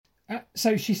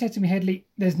So she said to me, Headley,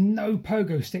 there's no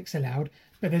pogo sticks allowed,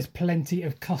 but there's plenty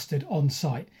of custard on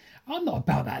site. I'm not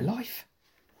about that life.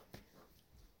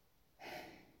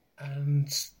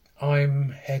 And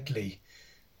I'm Headley.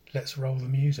 Let's roll the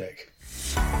music.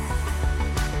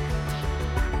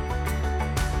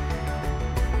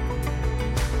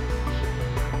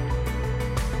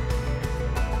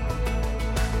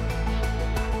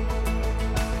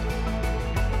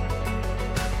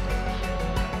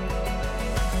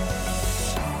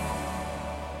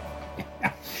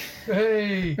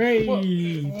 Hey! What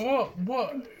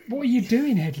are you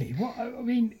doing, Headley? What do you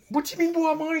mean, what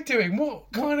am I doing?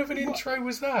 What kind of an intro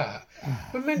was that?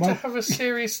 We're meant to have a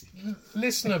serious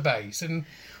listener base, and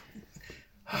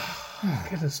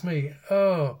goodness me!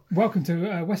 Oh, welcome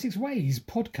to Wessex Ways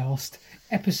podcast,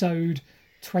 episode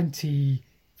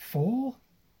 24.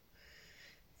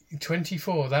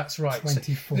 24. That's right.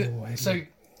 24. So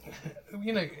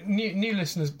you know, new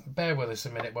listeners, bear with us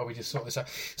a minute while we just sort this out.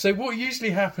 So what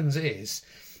usually happens is,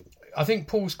 I think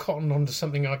Paul's cottoned onto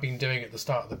something I've been doing at the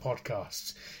start of the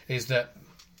podcasts, is that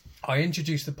I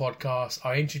introduce the podcast,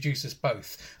 I introduce us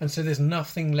both, and so there's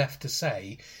nothing left to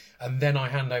say, and then I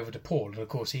hand over to Paul, and of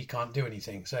course he can't do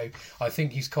anything. So I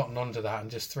think he's cottoned onto that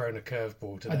and just thrown a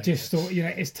curveball today. I just thought,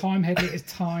 it's time, Headley,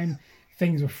 it's time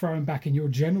things were thrown back in your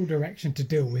general direction to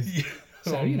deal with. Yeah.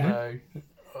 So, no.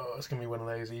 Oh, it's going to be one of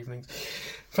those evenings.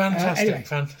 Fantastic, anyway,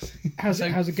 fantastic. How's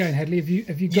it going, Headley?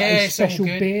 Have you got a special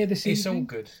beer this evening? It's all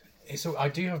good. I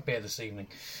do have beer this evening.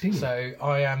 Do you? So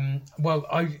I am.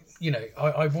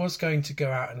 I was going to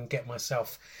go out and get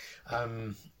myself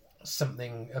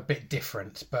something a bit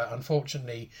different, but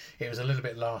unfortunately it was a little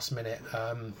bit last minute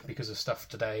because of stuff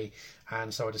today,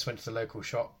 and so I just went to the local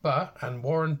shop. And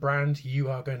Warren Brand, you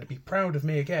are going to be proud of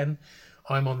me again.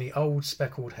 I'm on the Old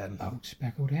Speckled Hen. Old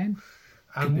Speckled Hen.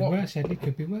 And could be what worse, Headley,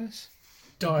 could be worse.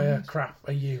 Dire crap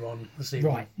are you on this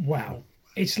evening? Right, wow.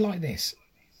 It's like this.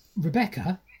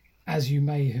 Rebecca, as you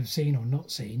may have seen or not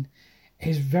seen,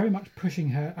 is very much pushing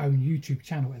her own YouTube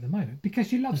channel at the moment because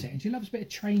she loves it and she loves a bit of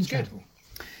train travel.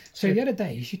 So the other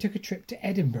day she took a trip to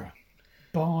Edinburgh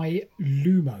by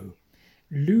Lumo.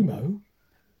 Lumo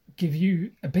give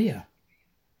you a beer.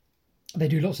 They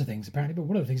do lots of things apparently, but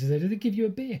one of the things is they give you a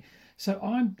beer. So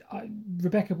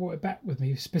Rebecca brought it back with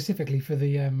me specifically for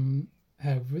the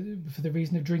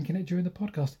reason of drinking it during the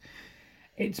podcast.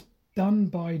 It's done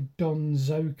by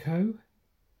Donzoco.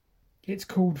 It's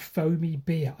called Foamy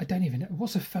Beer. I don't even know.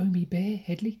 What's a foamy beer,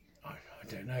 Headley? I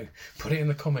don't know. Put it in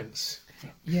the comments.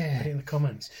 Yeah. Put it in the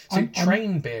comments. So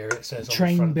train beer, it says on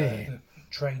train the front beer. there.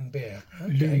 Train beer.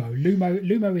 Okay.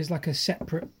 Lumo is like a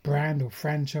separate brand or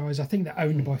franchise. I think they're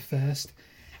owned by First.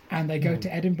 And they go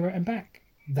to Edinburgh and back.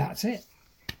 That's it.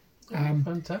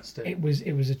 Fantastic. It was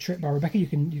a trip by Rebecca. You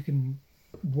can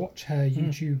watch her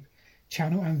YouTube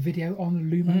channel and video on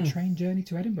the Lumo train journey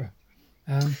to Edinburgh.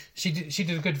 She did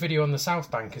a good video on the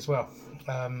South Bank as well,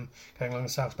 going along the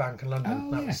South Bank in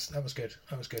London. That was good.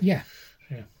 Yeah.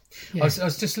 I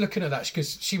was just looking at that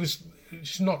because she's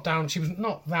not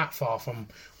that far from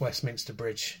Westminster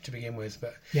Bridge to begin with,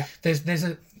 but there's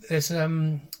a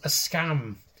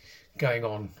scam going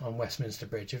on Westminster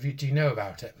Bridge. Do you know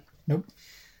about it? Nope.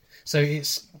 So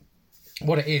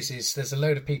what it is there's a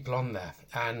load of people on there,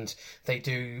 and they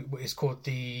do what is called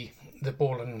the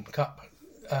ball and cup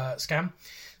scam.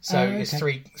 So it's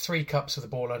three cups of the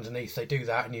ball underneath. They do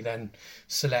that, and you then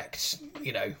select,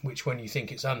 which one you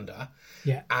think it's under.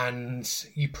 Yeah. And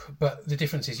but the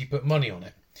difference is you put money on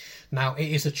it. Now it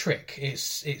is a trick.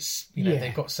 It's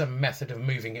they've got some method of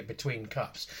moving it between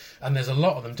cups, and there's a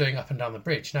lot of them doing up and down the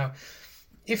bridge. Now,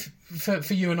 if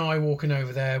for you and I walking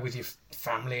over there with your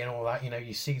family and all that,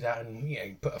 you see that and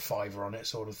you put a fiver on it,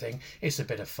 sort of thing. It's a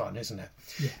bit of fun, isn't it?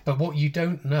 Yeah. But what you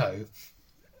don't know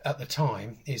at the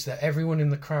time is that everyone in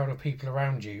the crowd of people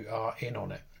around you are in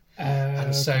on it.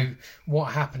 So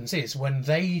what happens is when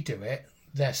they do it,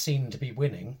 they're seen to be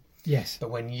winning. Yes. But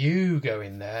when you go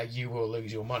in there, you will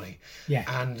lose your money. Yeah.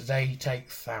 And they take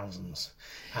thousands.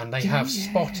 And they have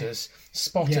spotters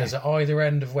at either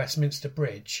end of Westminster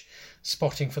Bridge,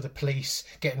 spotting for the police,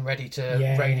 getting ready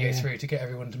to radio through to get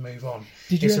everyone to move on.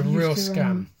 It's a real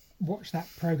scam. Watch that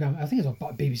programme, I think it was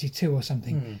on BBC Two or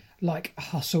something, like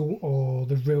Hustle or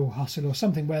The Real Hustle or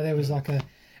something, where there was like a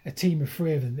team of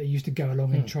three of them that used to go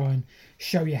along and try and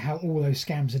show you how all those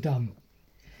scams are done.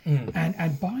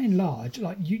 And by and large,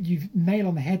 like you've nailed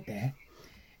on the head there.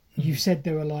 You've said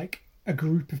there were like a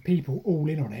group of people all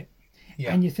in on it,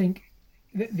 and you think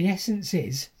that the essence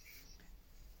is,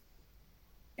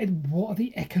 what are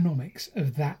the economics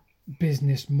of that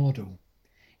business model?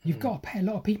 You've got to pay a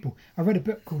lot of people. I read a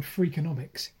book called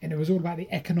Freakonomics, and it was all about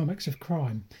the economics of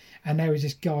crime. And there was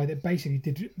this guy that basically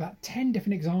did about 10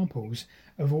 different examples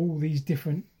of all these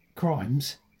different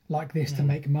crimes like this to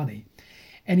make money.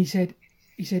 And he said,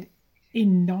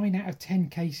 in 9 out of 10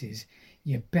 cases,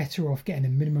 you're better off getting a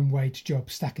minimum wage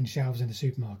job stacking shelves in the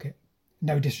supermarket.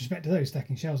 No disrespect to those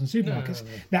stacking shelves in supermarkets. No.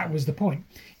 That was the point.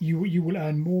 You will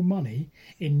earn more money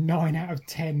in 9 out of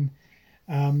 10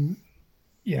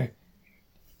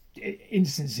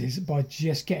 instances by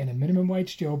just getting a minimum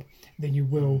wage job than you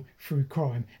will through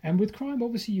crime. And with crime,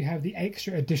 obviously, you have the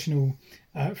extra additional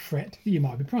threat that you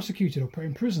might be prosecuted or put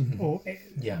in prison or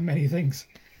many things.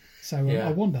 So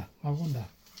I wonder.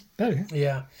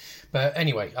 Yeah, but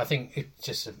anyway, I think it's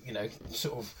just a,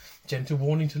 sort of gentle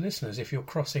warning to listeners: if you're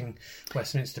crossing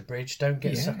Westminster Bridge, don't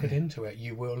get suckered into it.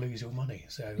 You will lose your money.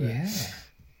 So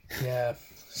yeah.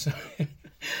 So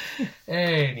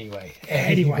anyway.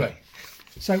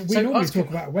 So we normally talk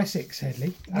about Wessex,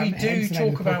 Headley. We do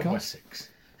talk about Wessex.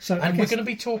 So we're going to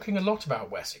be talking a lot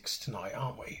about Wessex tonight,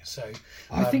 aren't we? So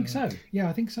I think so. Yeah,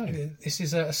 I think so. This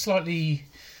is a slightly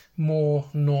more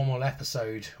normal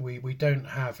episode. We don't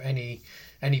have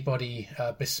anybody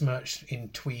besmirched in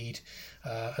tweed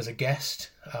as a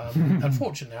guest.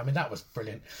 Unfortunately, I mean that was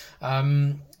brilliant.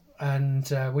 And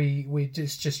we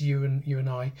just you and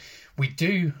I. We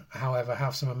do, however,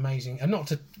 have some amazing, and not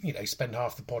to spend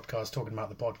half the podcast talking about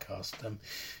the podcast,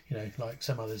 like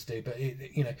some others do, but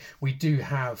we do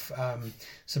have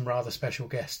some rather special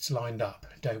guests lined up,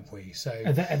 don't we? So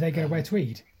are they going to wear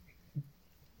tweed?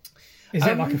 Is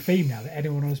it like a theme now that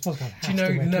anyone on this podcast has to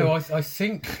wear tweed? No, I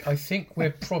think we're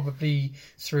probably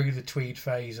through the tweed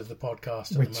phase of the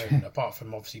podcast at the moment, apart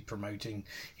from obviously promoting,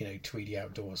 Tweedy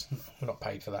Outdoors. We're not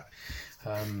paid for that.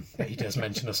 But he does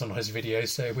mention us on his videos,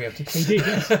 so we have to... He did,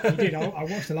 yes. He did. I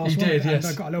watched the last one. He did, yes.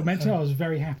 I got a little mentor. I was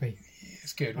very happy.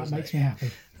 It's good, That makes me happy.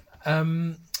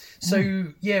 So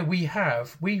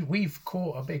we've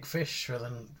caught a big fish for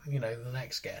the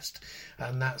next guest,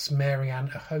 and that's Marianne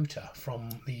Ahota from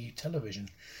the television.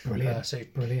 Brilliant.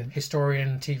 Brilliant.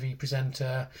 Historian, TV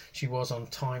presenter. She was on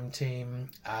Time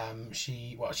Team.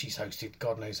 She's hosted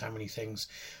God knows how many things,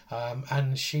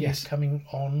 and she is coming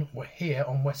on here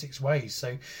on Wessex Ways.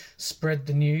 So spread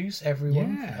the news,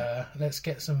 everyone. Yeah. Let's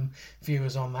get some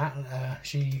viewers on that.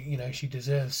 She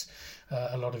deserves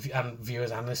a lot of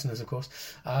viewers and listeners, of course.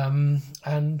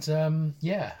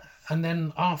 And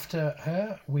then after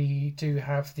her, we do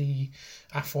have the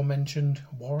aforementioned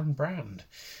Warren Brand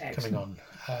coming on.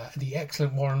 The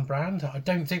excellent Warren Brand. I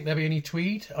don't think there'll be any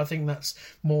tweed. I think that's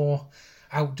more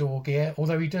outdoor gear,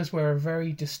 although he does wear a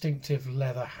very distinctive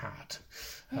leather hat,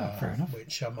 fair enough.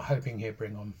 which I'm hoping he'll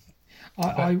bring on.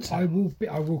 I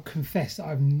will confess that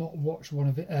I've not watched one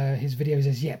of his videos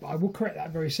as yet, but I will correct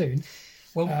that very soon.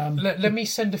 Well, let me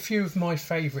send a few of my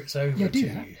favourites over to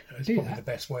that. you. It's probably the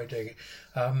best way of doing it.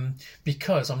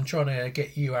 Because I'm trying to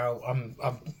get you out. I'm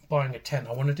buying a tent.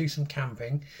 I want to do some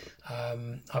camping.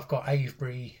 I've got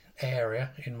Avebury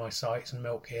area in my sights and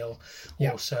Milk Hill.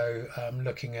 Yep. Also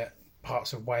looking at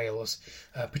parts of Wales,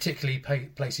 particularly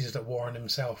places that Warren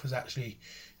himself has actually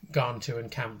gone to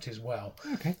and camped as well.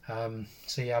 Okay.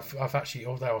 So yeah, I've actually,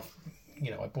 although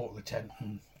I bought the tent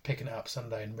and picking it up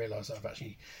Sunday and realised that I've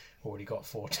actually already got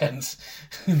 4 tents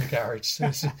in the garage,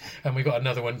 and we've got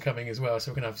another one coming as well, so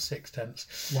we're going to have 6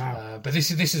 tents. Wow. But this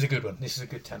is a good one. This is a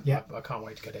good tent. Yeah. I can't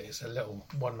wait to get it. It's a little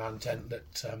one-man tent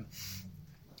that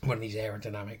one of these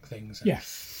aerodynamic things. Yeah.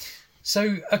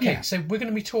 So so we're going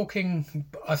to be talking,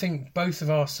 I think both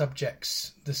of our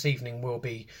subjects this evening will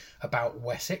be about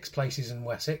Wessex, places in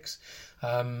Wessex.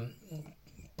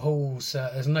 Paul's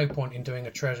there's no point in doing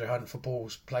a treasure hunt for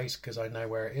Paul's place because I know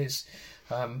where it is.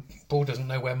 Paul doesn't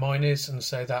know where mine is, and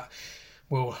so that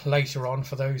will later on,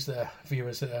 for those that are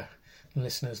viewers that are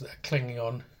listeners that are clinging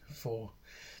on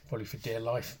probably for dear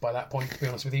life by that point, to be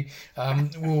honest with you,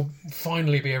 will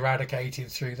finally be eradicated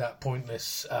through that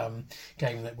pointless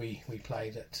game that we play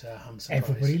that I'm surprised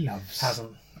everybody loves.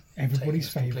 Hasn't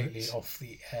everybody's completely off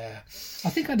the air. I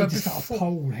think I need to start a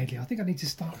poll, Headley. I think I need to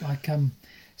start like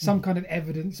some kind of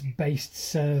evidence-based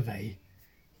survey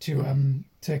to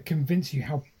convince you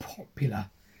how popular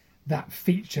that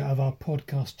feature of our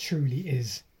podcast truly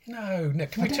is. No.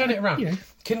 Can we turn it around?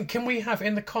 Can we have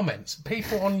in the comments,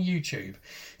 people on YouTube,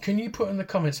 can you put in the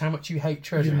comments how much you hate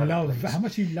treasure hunt? How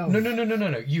much you love?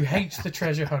 No. You hate the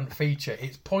treasure hunt feature.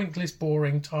 It's pointless,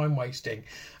 boring, time wasting,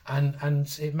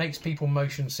 and it makes people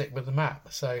motion sick with the map.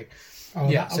 So,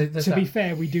 to be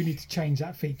fair, we do need to change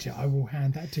that feature. I will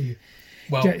hand that to you.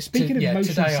 Well, speaking of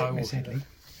motion sickness, Headley,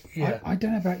 I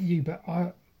don't know about you, but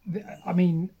I'm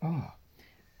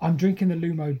drinking the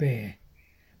Lumo beer.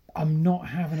 I'm not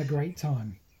having a great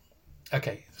time.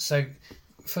 Okay, so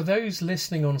for those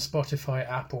listening on Spotify,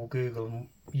 Apple, Google, and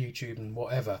YouTube and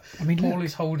whatever, I mean, Paul look.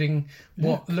 is holding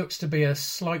what looks to be a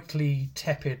slightly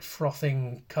tepid,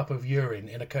 frothing cup of urine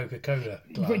in a Coca-Cola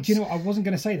glass. But do you know what? I wasn't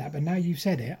going to say that, but now you've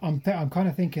said it, I'm kind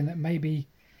of thinking that maybe,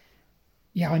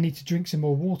 I need to drink some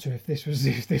more water if this was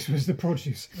the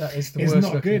produce. That is the It's worst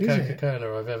not looking good, is it?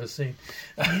 Coca-Cola I've ever seen.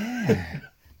 Yeah.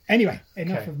 Anyway,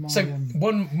 enough Okay. of my. So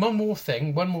one more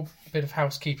thing, one more bit of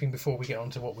housekeeping before we get on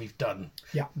to what we've done.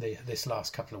 Yeah. This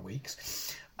last couple of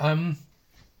weeks,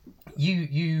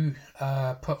 you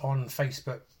put on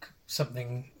Facebook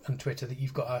something and Twitter that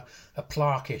you've got a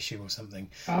plaque issue or something.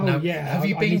 Oh now, yeah. Have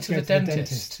you I been need to go the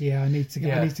dentist? Yeah, I need to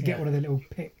get one of the little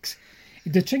picks.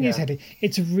 The thing is, Eddie,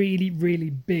 it's a really, really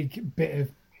big bit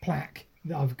of plaque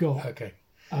that I've got. Okay.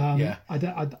 Oh,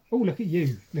 look at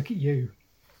you! Look at you!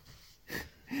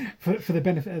 For the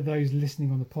benefit of those listening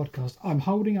on the podcast, I'm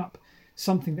holding up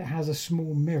something that has a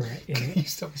small mirror in it. You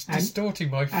stop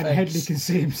distorting my face. And Headley can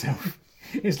see himself.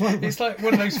 It's like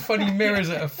one of those funny mirrors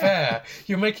at a fair.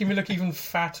 You're making me look even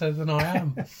fatter than I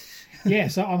am. Yeah,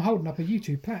 so I'm holding up a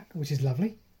YouTube plaque, which is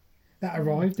lovely. That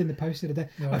arrived in the post the other day.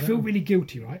 I feel really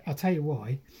guilty, right? I'll tell you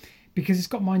why. Because it's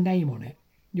got my name on it.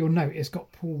 You'll note it's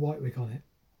got Paul Whitewick on it.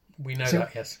 We know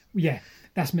that, yes. Yeah,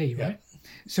 that's me, right?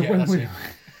 So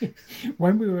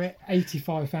when we were at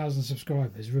 85,000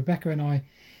 subscribers, Rebecca and I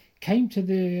came to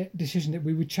the decision that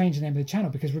we would change the name of the channel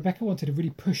because Rebecca wanted to really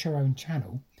push her own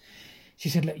channel. She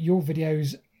said, look, your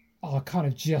videos are kind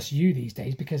of just you these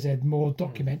days because they're more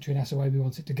documentary and that's the way we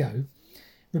want it to go.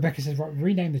 Rebecca says, right,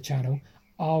 rename the channel.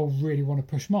 I'll really want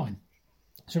to push mine.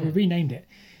 So we renamed it.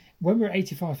 When we were at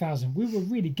 85,000, we were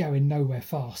really going nowhere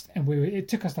fast. And it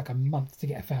took us like a month to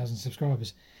get 1,000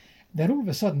 subscribers. Then all of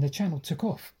a sudden, the channel took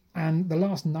off. And the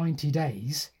last 90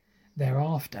 days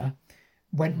thereafter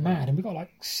went mad. And we got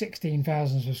like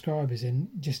 16,000 subscribers in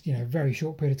just, a very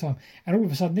short period of time. And all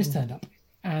of a sudden, this turned up.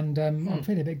 And I'm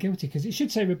feeling a bit guilty because it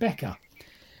should say Rebecca.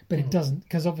 But it doesn't.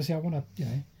 Because obviously I want to,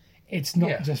 it's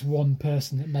not just one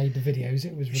person that made the videos.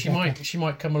 It was Rebecca. She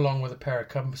might come along with a pair of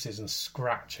compasses and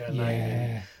scratch her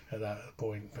name at that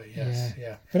point. But yes,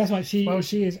 yeah. But that's why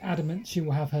she is adamant she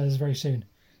will have hers very soon.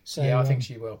 So I think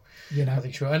she will. I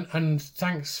think she will. And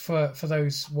thanks for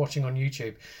those watching on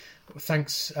YouTube.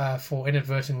 Thanks for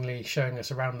inadvertently showing us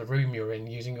around the room you're in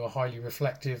using your highly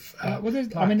reflective.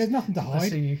 There's nothing to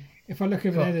hide. If I look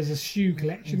over there's a shoe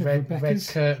collection of Rebecca's.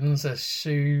 Red curtains, a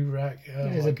shoe rack.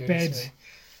 There's a bed.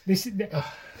 The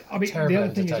other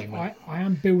thing is, I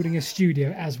am building a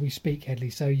studio as we speak, Headley.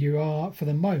 So you are, for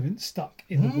the moment, stuck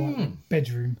in the white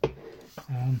bedroom.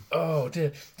 Oh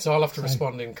dear! So I'll have to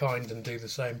respond in kind and do the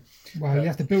same. Well, you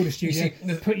have to build a studio.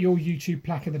 Put your YouTube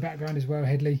plaque in the background as well,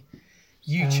 Headley.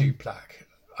 YouTube plaque.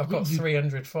 I've got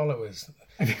 300 followers.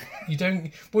 You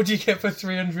don't. What do you get for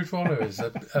 300 followers?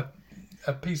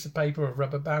 A piece of paper, a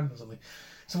rubber band, or something.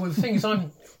 So the thing is,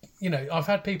 I've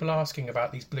had people asking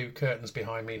about these blue curtains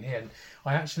behind me in here, and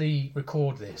I actually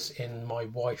record this in my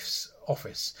wife's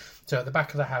office. So at the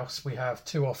back of the house, we have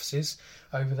two offices.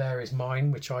 Over there is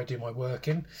mine, which I do my work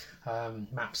in.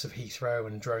 Maps of Heathrow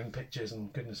and drone pictures,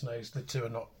 and goodness knows the two are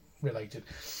not related.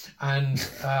 And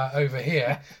over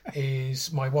here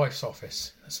is my wife's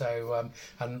office. So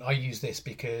and I use this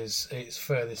because it's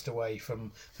furthest away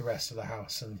from the rest of the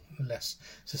house and less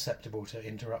susceptible to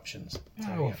interruptions.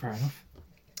 So, fair enough.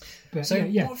 But, so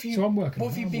so I'm working.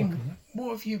 What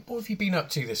have you been up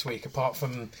to this week apart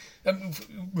from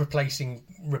replacing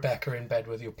Rebecca in bed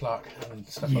with your plaque and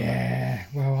stuff like that? Yeah,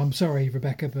 well, I'm sorry,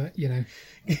 Rebecca, but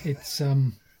it's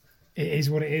it is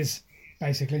what it is,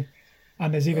 basically.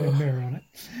 And there's even a mirror on it.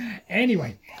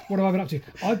 Anyway, what have I been up to?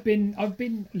 I've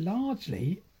been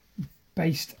largely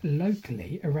based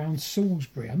locally around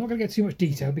Salisbury. I'm not going to get too much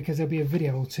detail because there'll be a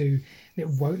video or two that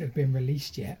won't have been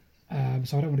released yet.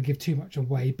 So I don't want to give too much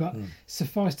away. But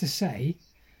suffice to say,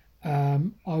 I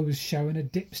was showing a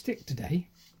dipstick today,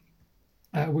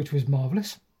 which was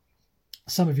marvellous.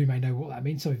 Some of you may know what that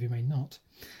means. Some of you may not.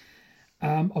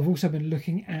 I've also been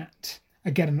looking at,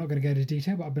 again, I'm not going to go into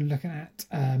detail, but I've been looking at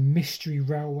mystery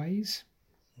railways.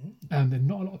 That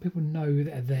not a lot of people know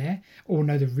that are there or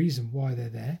know the reason why they're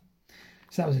there.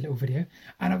 So that was a little video.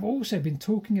 And I've also been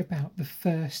talking about the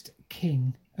first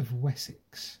king of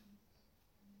Wessex.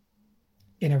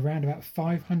 In around about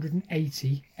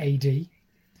 580 AD,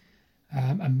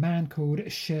 a man called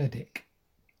Sherdick.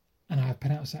 And I have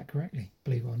pronounced that correctly,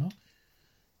 believe it or not.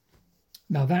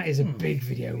 Now that is a big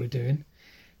video we're doing.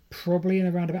 Probably in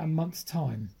around about a month's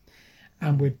time.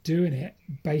 And we're doing it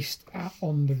based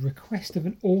on the request of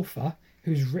an author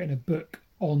who's written a book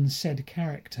on said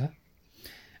character.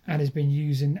 and has been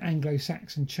using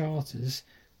Anglo-Saxon charters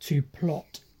to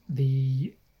plot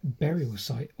the burial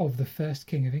site of the first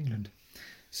King of England.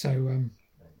 So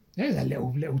there's a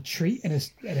little treat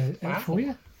for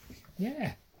you.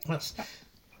 Yeah. That's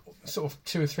sort of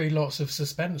 2 or 3 lots of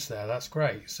suspense there. That's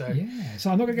great. So yeah.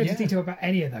 So I'm not going to go into detail about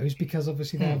any of those because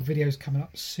obviously there are videos coming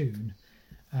up soon.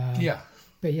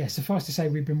 But yeah, suffice to say,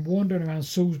 we've been wandering around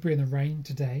Salisbury in the rain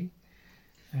today.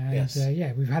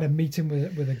 And we've had a meeting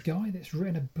with a guy that's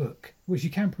written a book, which you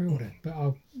can pre-order, but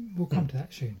we'll come to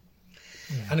that soon.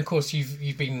 Yeah. And of course,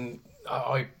 you've been.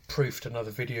 I proofed another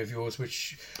video of yours,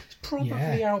 which is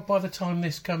probably out by the time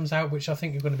this comes out, which I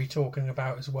think you're going to be talking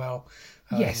about as well.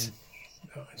 Yes.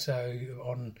 So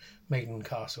on Maiden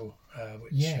Castle,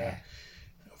 which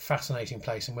fascinating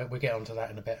place, and we'll get onto that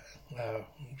in a bit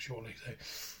shortly. So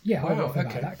I'll go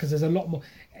about that because there's a lot more.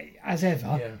 As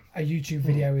ever, a YouTube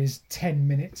video is 10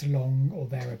 minutes long or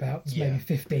thereabouts, maybe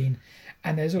 15,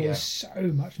 and there's always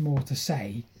so much more to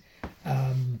say.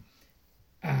 I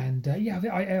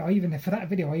even for that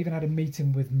video I even had a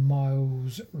meeting with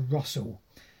Miles Russell.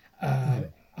 I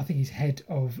think he's head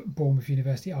of Bournemouth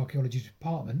University Archaeology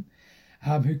Department,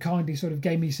 who kindly sort of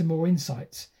gave me some more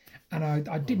insights, and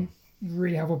I didn't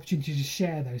really have opportunity to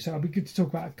share those, so it'll be good to talk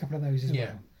about a couple of those as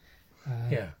well.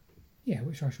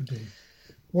 Which I shall do.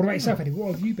 What about yourself, Eddie?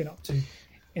 What have you been up to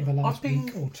in the last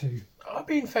week or two? I've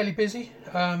been fairly busy.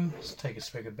 Let's take a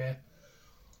swig of beer.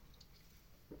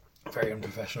 Very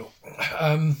unprofessional.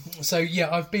 I've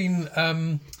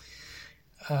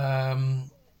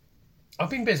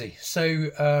been busy.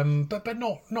 So, but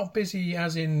not busy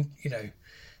as in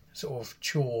sort of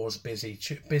chores busy.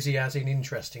 Busy as in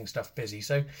interesting stuff busy.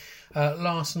 So,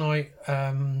 last night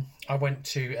I went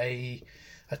to a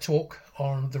talk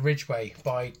on the Ridgeway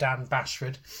by Dan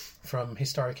Bashford from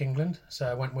Historic England. So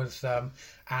I went with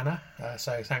Anna.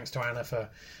 So thanks to Anna for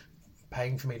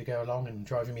paying for me to go along and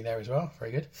driving me there as well.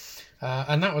 Very good.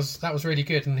 And that was really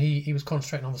good. And he was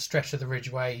concentrating on the stretch of the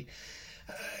Ridgeway,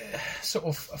 sort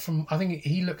of from, I think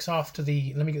he looks after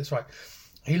the, let me get this right,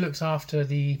 he looks after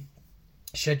the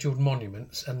scheduled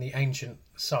monuments and the ancient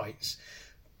sites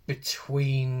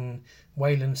between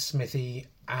Wayland Smithy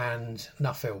and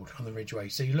Nuffield on the Ridgeway.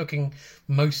 So you're looking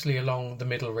mostly along the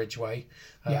middle Ridgeway,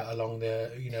 along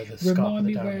the the scarp of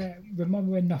the Downs. Remind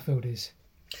me where Nuffield is.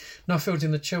 Nuffield's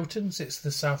in the Chilterns. It's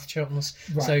the South Chilterns.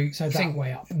 Right, so that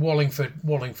way up. Wallingford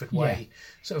way.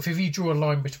 So if you draw a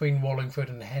line between Wallingford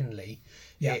and Henley,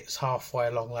 it's halfway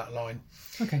along that line.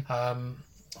 Okay.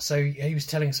 So he was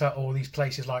telling us about all these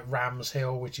places like Rams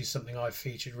Hill, which is something I've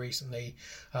featured recently.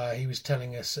 He was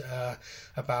telling us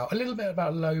about a little bit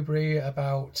about Lowbury,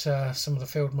 about some of the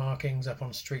field markings up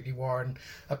on Streatley Warren,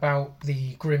 about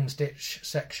the Grimsditch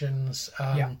sections,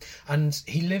 and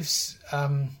he lives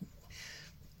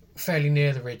fairly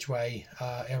near the Ridgeway,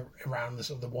 around the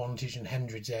sort of the Wantage and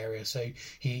Hendreds area. So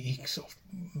he sort of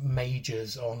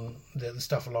majors on the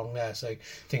stuff along there. So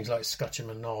things like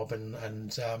Scutcham and Knob and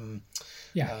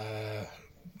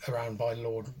around by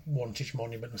Lord Wantage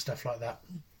Monument and stuff like that.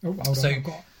 Oh, hold on.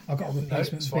 I've got a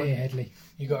replacement beer, Headley.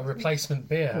 You got a replacement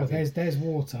beer? Oh, there's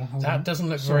water. Hold that on. doesn't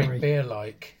look very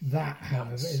beer-like. That,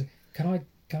 however, Can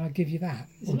I give you that?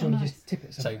 Or do you want to just tip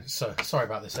it somewhere? So sorry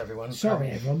about this, everyone.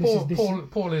 Sorry, everyone.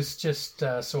 Paul is just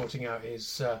sorting out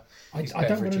his I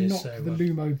don't want to knock the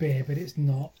Lumo beer, but it's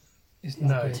not. It's not.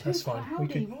 No, good. that's fine. We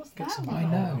could get some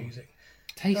music.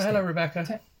 Taste it. Hello,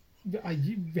 Rebecca.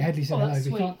 Headley said hello.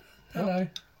 We can't. Hello.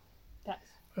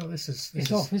 Well, this is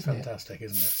off, fantastic,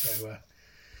 isn't it? So,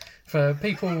 for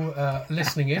people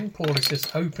listening in, Paul is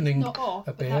just opening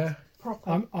a beer.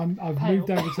 I've moved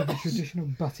over to the traditional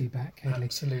butty back, Headley.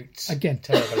 Absolute again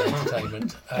terrible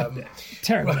entertainment.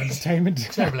 Terrible entertainment.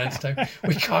 Terrible entertainment.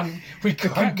 We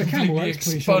can't completely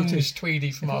expunge Tweedy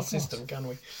from our system, can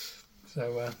we?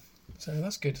 So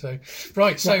that's good. So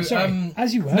right. So sorry,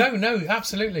 as you were. No,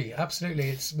 absolutely.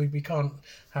 It's we can't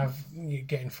have you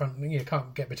get in front. You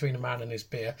can't get between a man and his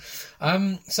beer.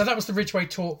 So that was the Ridgeway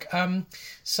talk.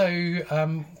 So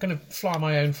I'm going to fly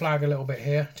my own flag a little bit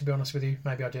here. To be honest with you,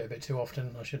 maybe I do it a bit too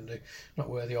often. I shouldn't do. Not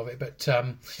worthy of it. But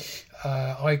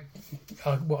I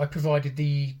provided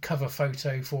the cover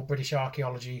photo for British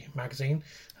Archaeology magazine.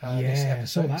 This episode. I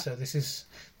saw that. So this is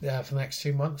for the next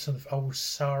 2 months of Old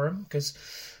Sarum, because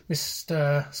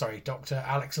Dr.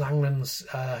 Alex Langlands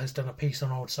has done a piece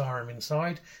on Old Sarum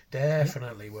inside.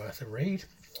 Definitely worth a read.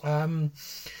 Some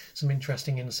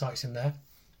interesting insights in there.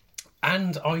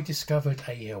 And I discovered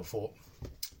a hill fort.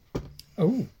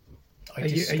 Oh. Are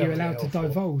you allowed to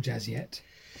divulge as yet?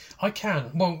 I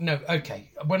can. Well, no, okay.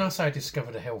 When I say I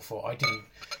discovered a hill fort, I didn't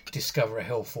discover a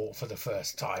hill fort for the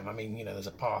first time. I mean, there's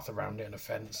a path around it and a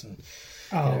fence, and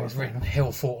it's written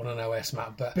hill fort on an OS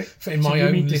map. But in my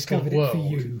own little world, for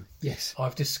you. Yes,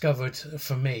 I've discovered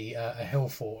for me a hill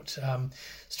fort.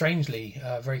 Strangely,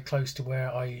 very close to where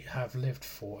I have lived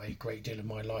for a great deal of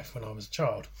my life when I was a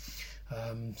child.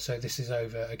 So this is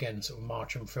over again, sort of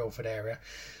Marcham, Filford area,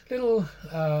 little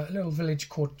village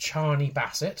called Charney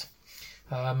Bassett.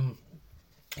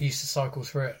 Used to cycle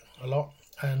through it a lot,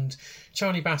 and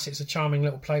Charney Bassett's a charming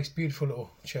little place, beautiful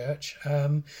little church.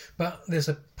 But there's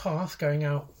a path going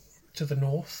out to the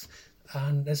north,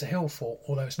 and there's a hill fort,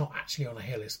 although it's not actually on a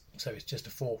hill, so it's just a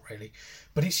fort really,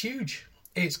 but it's huge.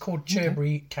 It's called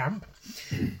Cherbury Camp,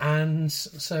 and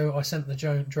so I sent the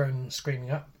drone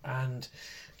screaming up and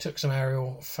took some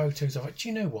aerial photos of it. Do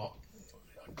you know what?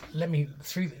 Let me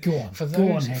go on. For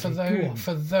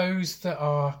those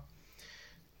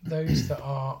that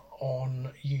are on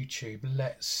YouTube,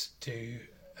 let's do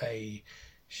a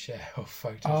share of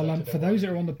photos. For those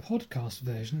that are on the podcast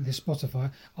version, the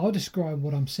Spotify, I'll describe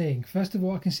what I'm seeing. First of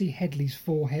all, I can see Headley's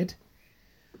forehead.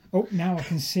 Oh, now I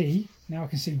can see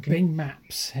Bing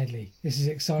Maps, Headley. This is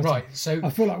exciting. Right, so I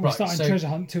feel like we're starting treasure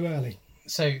hunt too early.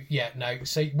 So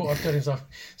So what I've done is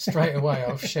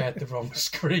I've shared the wrong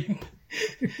screen.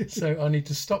 So I need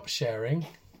to stop sharing.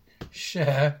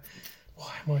 Share.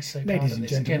 Why am I so bad Ladies at and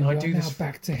this? gentlemen, Again, I we do are this. now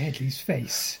back to Headley's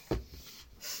face.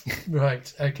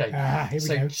 Right. Okay. Here we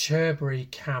go. Cherbury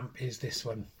Camp is this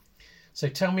one. So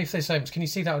tell me if there's names. Can you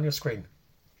see that on your screen?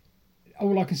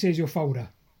 All I can see is your folder.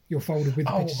 Your folder with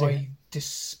the pictures in it. I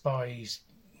despise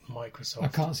Microsoft. I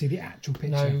can't see the actual picture.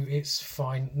 No, it's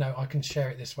fine. No, I can share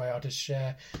it this way. I'll just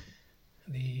share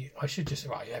I should just...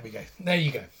 Right, there we go. There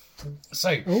you go.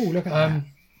 So... Oh, look at that.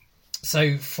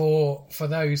 So for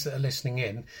those that are listening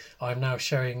in, I'm now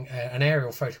showing an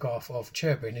aerial photograph of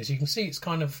Cherbury, and as you can see, it's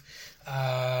kind of,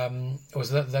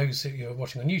 those who are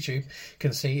watching on YouTube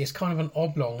can see, it's kind of an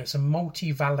oblong. It's a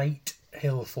multi-valate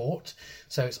hill fort,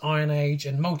 so it's Iron Age,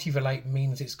 and multi-valate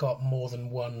means it's got more than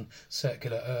one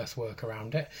circular earthwork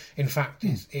around it. In fact,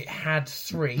 it had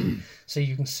 3, so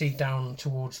you can see down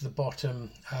towards the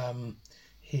bottom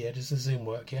here. Does the zoom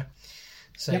work? Yeah.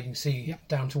 So you can see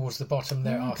down towards the bottom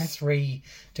there are 3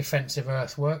 defensive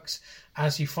earthworks.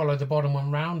 As you follow the bottom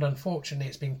one round, unfortunately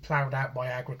it's been ploughed out by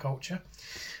agriculture.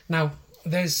 Now,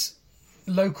 there's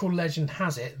local legend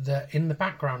has it that in the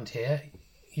background here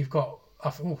you've got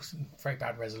very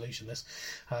bad resolution this.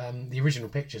 The original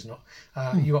picture's not.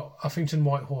 You've got Uffington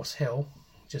Whitehorse Hill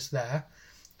just there,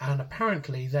 and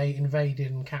apparently they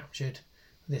invaded and captured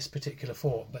this particular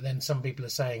fort, but then some people are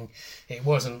saying it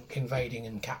wasn't invading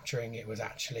and capturing, it was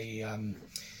actually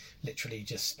literally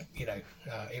just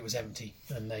it was empty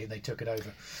and they took it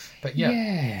over. But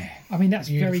I mean that's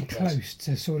very close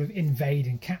to sort of invade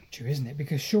and capture, isn't it?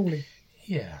 Because surely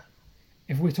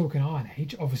if we're talking Iron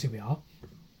Age, obviously we are,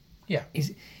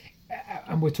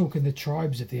 and we're talking the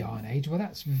tribes of the Iron Age, well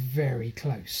that's very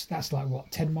close. That's like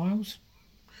what, 10 miles?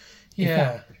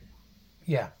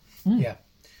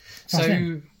 So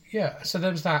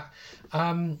there was that.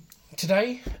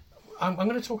 Today, I'm going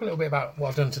to talk a little bit about what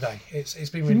I've done today. It's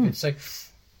been really good. So,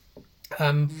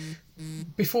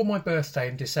 before my birthday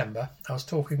in December, I was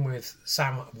talking with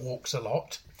Sam Walks a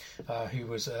Lot, who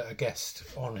was a guest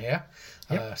on here.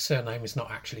 Surname is not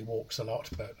actually Walks a Lot,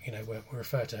 but we'll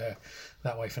refer to her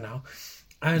that way for now.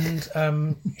 And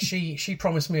she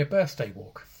promised me a birthday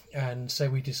walk, and so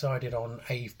we decided on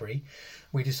Avebury.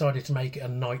 We decided to make it a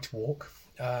night walk.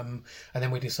 And then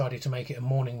we decided to make it a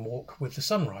morning walk with the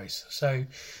sunrise. So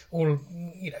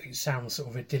it sounds sort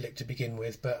of idyllic to begin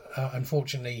with, but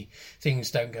unfortunately things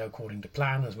don't go according to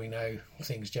plan. As we know,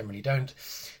 things generally don't.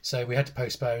 So we had to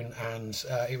postpone, and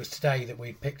it was today that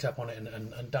we picked up on it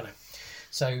and done it.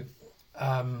 So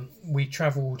we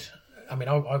travelled. I mean,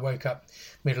 I woke up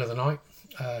middle of the night.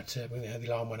 The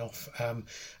alarm went off,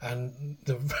 and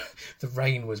the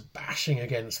rain was bashing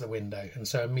against the window, and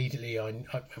so immediately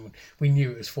we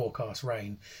knew it was forecast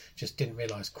rain, just didn't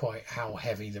realise quite how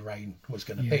heavy the rain was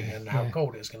going to be and how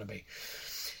cold it was going to be.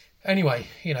 Anyway,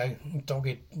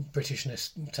 dogged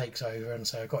Britishness takes over, and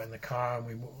so I got in the car and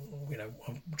we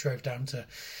drove down to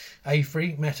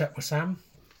Avebury, met up with Sam.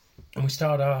 And we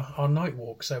started our night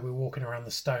walk, so we're walking around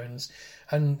the stones,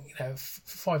 and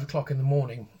 5 o'clock in the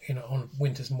morning, on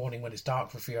winter's morning when it's dark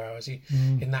for a few hours,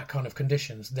 in that kind of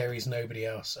conditions, there is nobody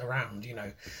else around,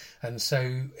 and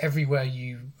so everywhere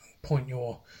you point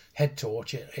your head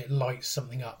torch, it lights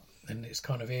something up, and it's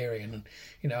kind of eerie, and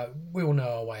we all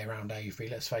know our way around Avebury,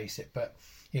 let's face it, but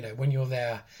you know, when you're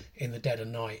there in the dead of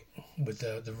night with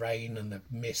the rain and the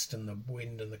mist and the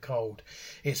wind and the cold,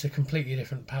 it's a completely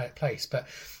different place. But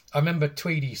I remember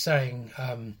Tweedy saying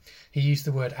he used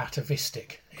the word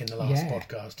atavistic in the last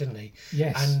podcast, didn't he?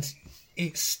 Yes. And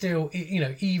it's still, you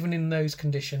know, even in those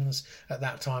conditions at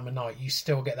that time of night, you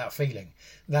still get that feeling.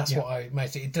 That's what I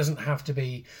made it. It doesn't have to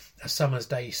be a summer's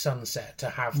day sunset to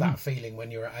have that feeling when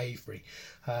you're at Avebury.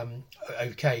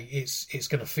 Okay, it's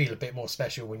going to feel a bit more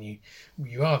special when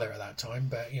you are there at that time,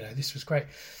 but you know, this was great.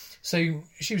 So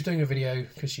she was doing a video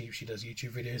because she does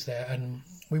YouTube videos there, and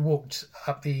we walked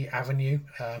up the avenue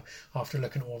after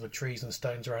looking at all the trees and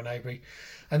stones around Avebury,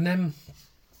 and then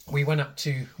we went up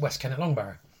to West Kennet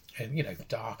Longbarrow, and you know,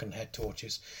 dark and head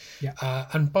torches. Yeah.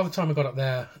 And by the time we got up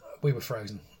there, we were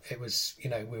frozen. It was, you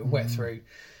know, we were wet through.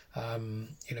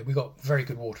 You know, we got very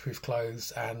good waterproof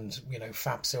clothes, and you know,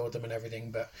 fab sealed them and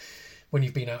everything. But when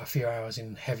you've been out a few hours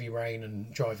in heavy rain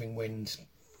and driving wind,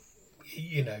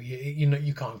 you know,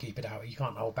 you can't keep it out. You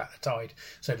can't hold back the tide,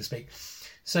 so to speak.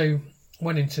 So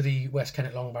went into the West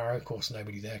Kennet Longbarrow. Of course,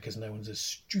 nobody there because no one's as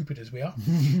stupid as we are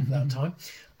at that time.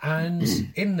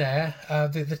 And in there,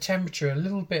 the temperature a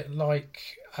little bit like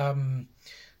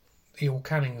the All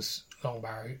Canning's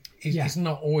Longbarrow is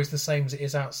not always the same as it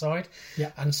is outside.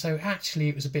 Yeah. And so actually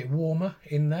it was a bit warmer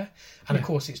in there, and of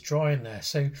course it's dry in there.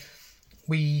 So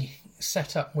we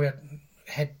set up, we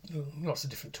had lots of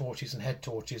different torches and head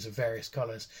torches of various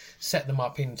colours, set them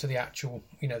up into the actual,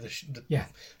 you know, the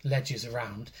ledges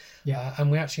around,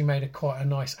 and we actually made quite a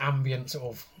nice ambient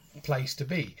sort of place to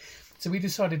be. So we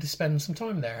decided to spend some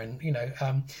time there, and you know,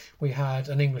 we had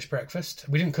an English breakfast.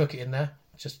 We didn't cook it in there,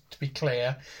 just to be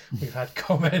clear. We've had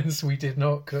comments. We did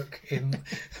not cook in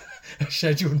a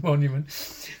scheduled monument,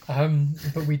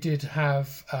 but we did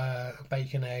have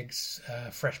bacon, eggs,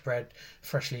 fresh bread,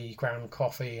 freshly ground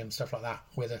coffee, and stuff like that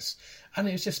with us, and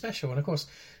it was just special. And of course,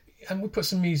 and we put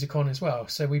some music on as well.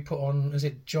 So we put on, is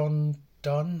it John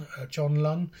Lunn,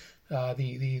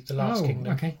 the Last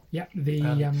Kingdom? Okay, yeah, the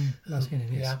Last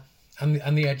Kingdom, yes. Yeah.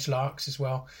 And the Edge Larks as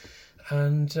well,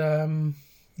 and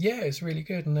it's really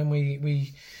good. And then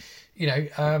we you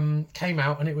know, came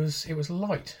out, and it was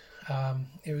light.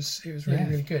 It was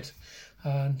really good,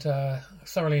 and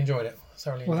thoroughly enjoyed it.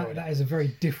 That is a very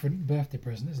different birthday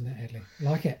present, isn't it, Headley?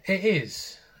 Like it? It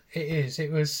is.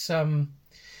 It was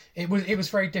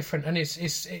very different, and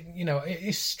it's you know,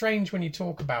 it's strange when you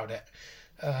talk about it,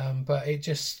 but it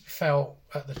just felt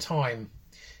at the time.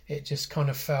 It just kind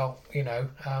of felt, you know,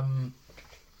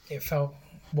 it felt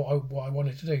what I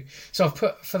wanted to do. So I've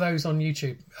put, for those on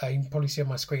YouTube, you can probably see on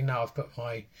my screen now, I've put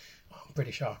my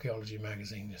British Archaeology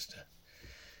magazine just to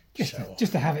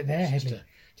have it there, Headley.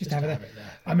 Just to have it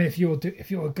there. I mean, if you're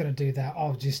going to do that,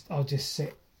 I'll just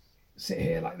sit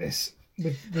here like this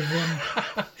with this.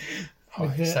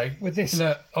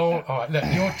 Look, all right. Look,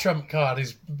 your trump card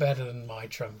is better than my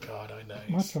trump card. I know.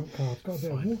 My trump card's got a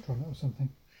bit of water on it or something.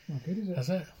 Not good, is it? Has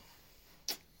it?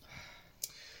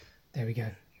 There we go.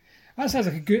 That sounds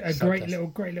like a great little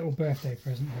birthday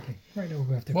present, Headley. Great little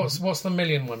birthday present. What's the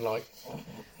million one like?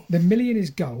 The million is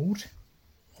gold.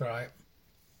 Right.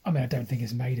 I mean, I don't think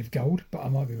it's made of gold, but I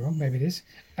might be wrong. Maybe it is.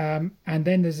 And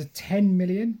then there's a 10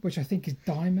 million, which I think is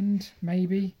diamond,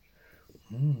 maybe.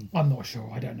 I'm not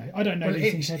sure. I don't know. Well,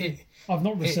 these things. I've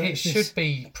not researched this. It should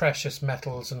be precious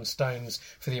metals and stones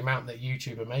for the amount that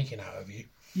YouTube are making out of you.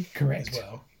 Correct. As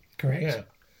well. Correct.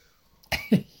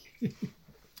 Yeah.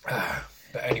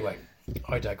 But anyway,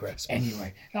 I digress.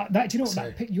 Anyway, do you know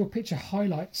what? Your picture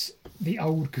highlights the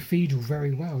old cathedral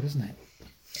very well, doesn't it?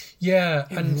 Yeah,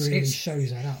 it really shows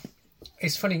that up.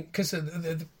 It's funny because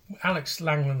Alex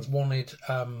Langlands wanted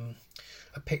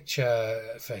a picture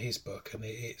for his book, and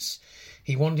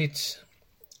he wanted.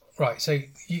 Right, so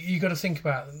you got to think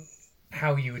about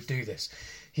how you would do this.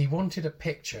 He wanted a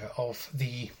picture of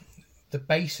the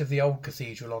base of the old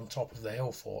cathedral on top of the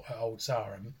hill fort at Old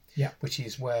Sarum, which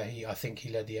is where I think he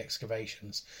led the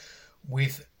excavations,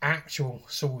 with actual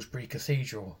Salisbury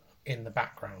Cathedral in the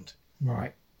background.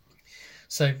 Right.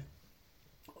 So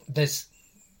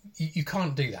you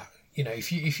can't do that. You know, if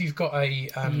you've got a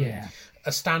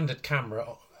standard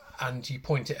camera and you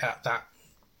point it at that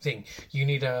thing, you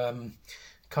need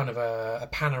kind of a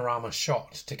panorama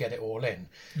shot to get it all in.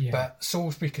 Yeah. But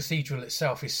Salisbury Cathedral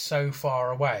itself is so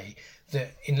far away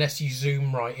that unless you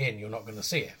zoom right in, you're not going to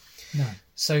see it. No.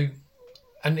 So,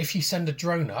 and if you send a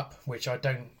drone up, which I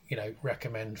don't,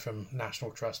 recommend from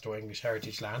National Trust or English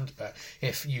Heritage Land, but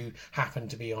if you happen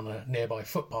to be on a nearby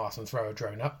footpath and throw a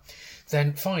drone up,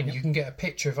 then fine, you can get a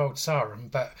picture of Old Sarum.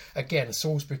 But again,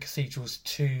 Salisbury Cathedral's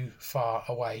too far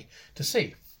away to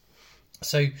see.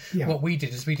 So Yeah. what we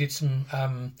did is we did some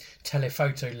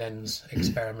telephoto lens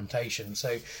experimentation.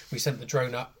 So we sent the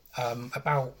drone up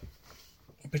about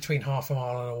between half a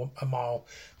mile and a mile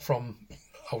from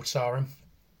Old Sarum.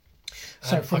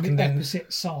 So from the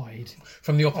opposite side.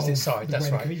 From the opposite side, that's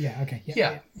right. Yeah, okay.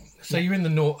 Yeah. So you're in the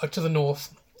north, to the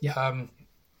north. Yeah.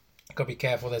 Got to be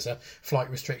careful. There's a flight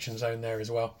restriction zone there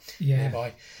as well Yeah.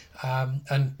 nearby.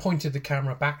 And pointed the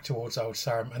camera back towards Old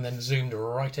Sarum and then zoomed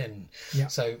right in. Yeah.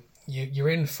 So you're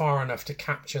in far enough to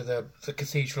capture the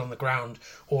cathedral on the ground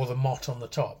or the motte on the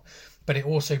top, but it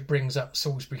also brings up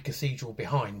Salisbury Cathedral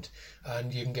behind,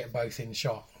 and you can get both in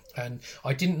shot. And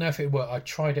I didn't know if it worked. I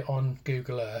tried it on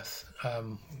Google Earth,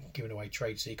 giving away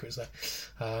trade secrets there,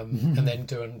 and then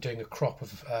doing a crop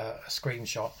of a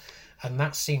screenshot, and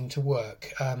that seemed to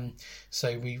work.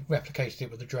 So we replicated it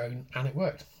with the drone, and it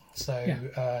worked. So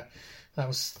that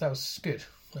was good.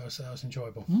 That was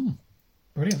enjoyable.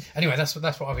 Brilliant. Anyway, that's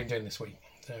what I've been doing this week.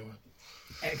 So,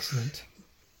 Excellent.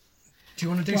 do you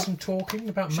want to do some talking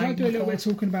about Shall I do a Maiden little bit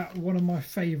Castle? talking about one of my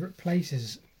favourite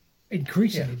places,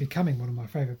 increasingly becoming one of my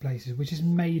favourite places, which is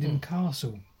Maiden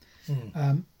Castle,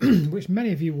 which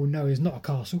many of you will know is not a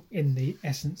castle in the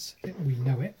essence that we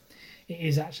know it. It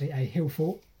is actually a hill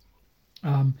fort,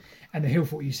 and the hill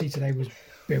fort you see today was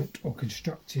built or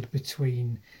constructed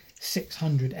between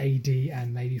 600 AD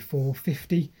and maybe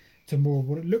 450 to more of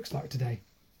what it looks like today.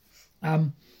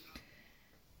 And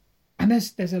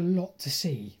there's a lot to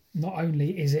see. Not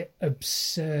only is it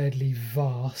absurdly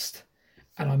vast,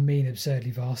 and I mean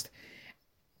absurdly vast,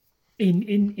 in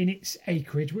its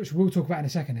acreage, which we'll talk about in a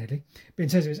second, Eddie, but in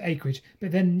terms of its acreage,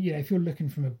 but then, if you're looking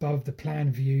from above the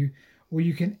plan view, well,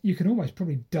 you can almost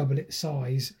probably double its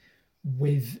size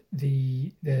with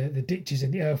the ditches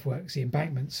and the earthworks, the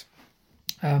embankments.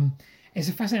 It's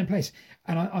a fascinating place,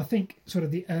 and I think sort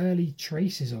of the early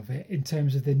traces of it in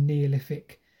terms of the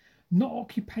Neolithic, not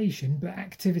occupation but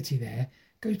activity there,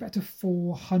 goes back to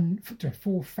 4000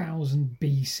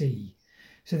 BC.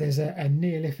 So there's a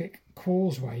Neolithic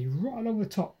causeway right along the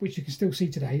top, which you can still see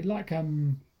today, like a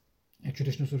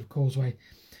traditional sort of causeway,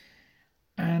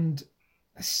 and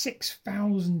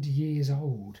 6,000 years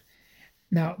old.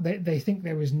 Now they think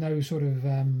there was no sort of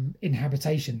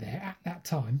inhabitation there at that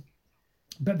time.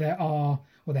 But there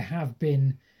have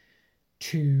been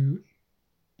two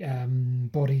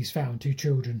bodies found, two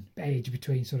children, aged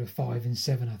between sort of 5 and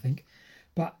 7, I think.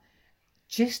 But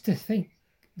just to think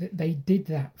that they did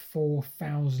that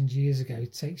 4,000 years ago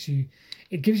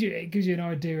it gives you an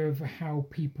idea of how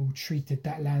people treated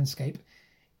that landscape,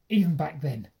 even back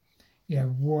then,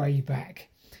 way back.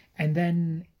 And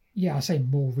then, I say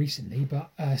more recently, but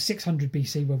 600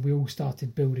 BC, when we all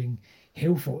started building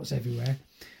hill forts everywhere.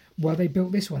 Well, they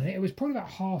built this one, and it was probably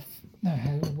about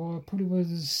probably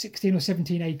was 16 or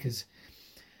 17 acres.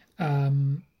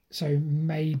 So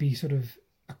maybe sort of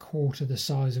a quarter the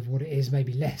size of what it is,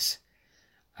 maybe less.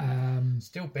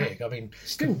 Still big. I mean,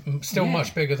 still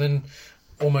much bigger than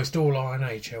almost all Iron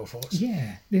Age hill forts.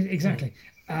 Yeah, exactly.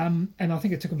 And I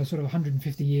think it took them a sort of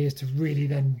 150 years to really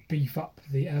then beef up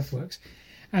the earthworks.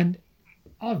 And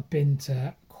I've been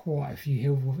to quite a few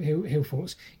hill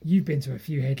forts. You've been to a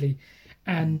few, Headley.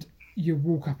 And you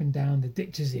walk up and down the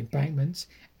ditches, the embankments,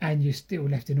 and you're still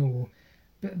left in awe.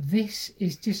 But this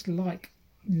is just like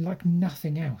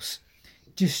nothing else.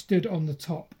 Just stood on the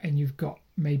top, and you've got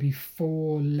maybe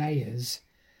 4 layers.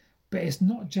 But it's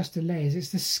not just the layers;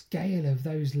 it's the scale of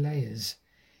those layers.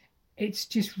 It's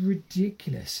just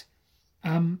ridiculous.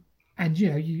 And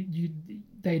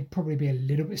they'd probably be a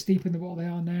little bit steeper than what they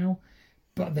are now,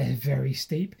 but they're very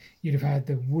steep. You'd have had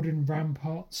the wooden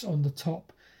ramparts on the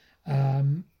top.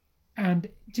 And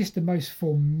just the most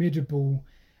formidable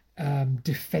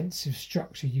defensive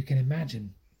structure you can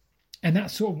imagine. And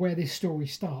that's sort of where this story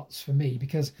starts for me,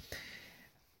 because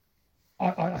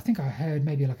I think I heard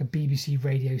maybe like a BBC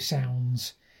Radio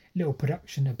Sounds little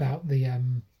production about the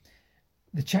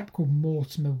chap called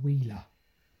Mortimer Wheeler,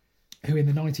 who in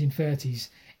the 1930s,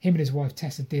 him and his wife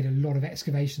Tessa did a lot of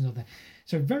excavations of there.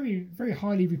 So very, very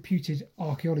highly reputed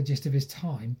archaeologist of his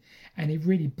time, and he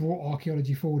really brought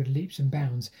archaeology forward in leaps and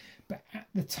bounds. But at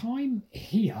the time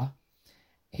here,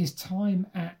 his time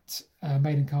at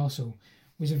Maiden Castle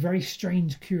was a very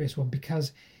strange, curious one,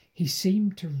 because he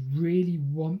seemed to really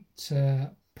want to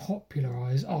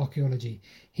popularise archaeology.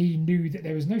 He knew that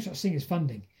there was no such thing as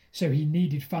funding, so he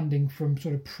needed funding from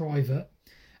sort of private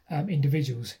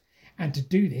individuals. And to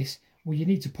do this, well, you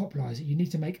need to popularise it. You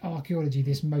need to make archaeology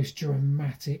this most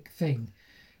dramatic thing.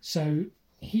 So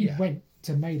he went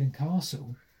to Maiden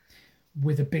Castle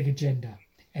with a big agenda.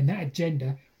 And that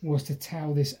agenda was to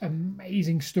tell this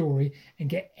amazing story and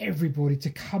get everybody to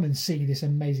come and see this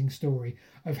amazing story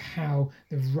of how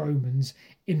the Romans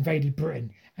invaded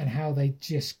Britain and how they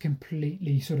just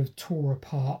completely sort of tore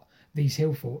apart these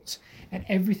hill forts. And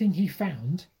everything he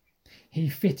found, he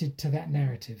fitted to that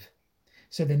narrative.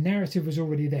 So the narrative was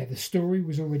already there. The story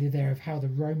was already there of how the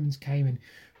Romans came and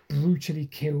brutally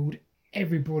killed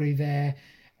everybody there.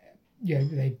 You know,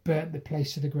 they burnt the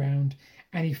place to the ground.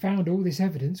 And he found all this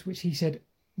evidence, which he said,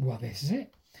 well, this is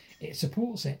it. It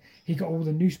supports it. He got all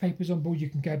the newspapers on board. You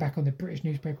can go back on the British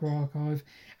Newspaper Archive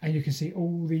and you can see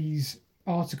all these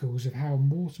articles of how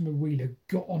Mortimer Wheeler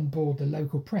got on board the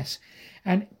local press.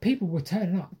 And people were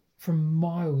turning up from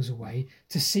miles away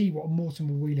to see what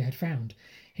Mortimer Wheeler had found.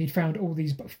 He'd found all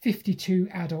these 52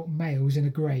 adult males in a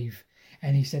grave.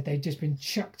 And he said they'd just been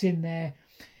chucked in there.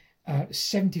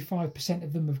 75%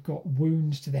 of them have got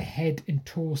wounds to the head and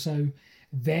torso.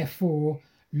 Therefore,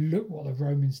 look what the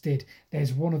Romans did.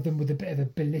 There's one of them with a bit of a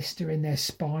ballista in their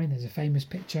spine. There's a famous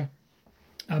picture.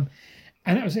 And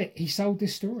that was it. He sold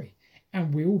this story.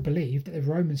 And we all believed that the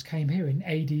Romans came here in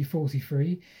AD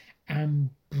 43 and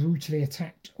brutally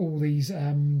attacked all these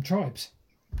tribes.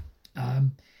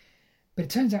 But it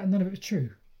turns out none of it was true.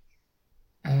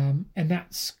 And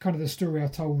that's kind of the story I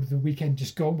told the weekend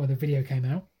just gone where the video came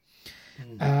out.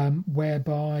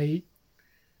 Whereby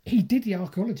he did the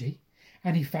archaeology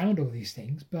and he found all these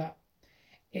things, but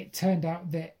it turned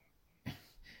out that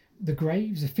the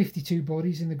graves, the 52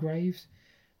 bodies in the graves,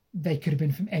 they could have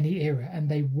been from any era, and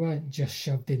they weren't just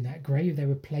shoved in that grave. They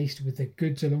were placed with the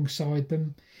goods alongside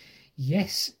them.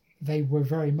 Yes, they were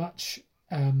very much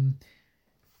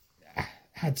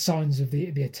had signs of the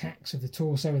attacks of the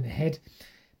torso and the head,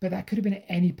 but that could have been at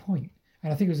any point.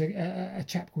 And I think it was a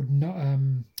chap called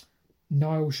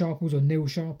Niall Sharples or Neil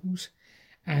Sharples,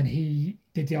 and he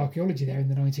did the archaeology there in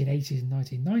the 1980s and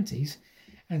 1990s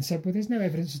and said, well, there's no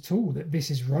evidence at all that this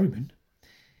is Roman.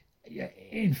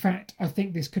 In fact, I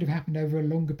think this could have happened over a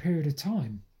longer period of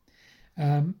time.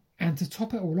 And to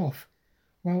top it all off,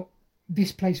 well,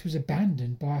 this place was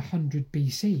abandoned by 100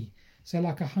 BC, so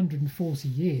like 140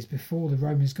 years before the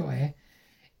Romans got here.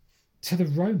 To the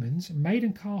Romans,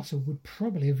 Maiden Castle would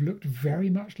probably have looked very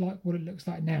much like what it looks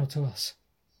like now to us.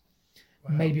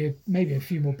 Wow. Maybe a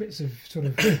few more bits of sort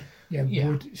of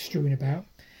wood strewn about,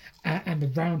 and the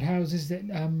roundhouses that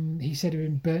he said had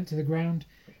been burnt to the ground,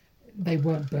 they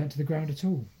weren't burnt to the ground at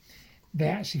all. They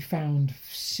actually found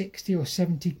 60 or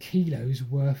 70 kilos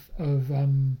worth of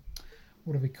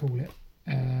what do we call it?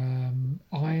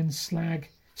 Iron slag.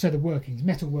 So the workings,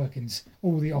 metal workings,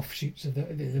 all the offshoots of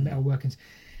the metal workings.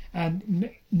 And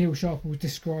Neil Sharples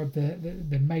described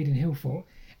the Maiden Hill Fort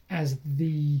as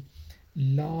the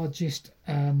largest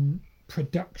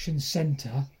production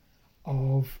centre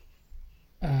of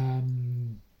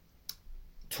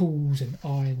tools and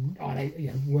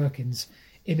iron workings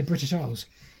in the British Isles.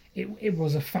 It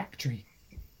was a factory.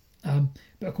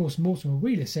 But of course, Mortimer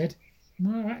Wheeler said,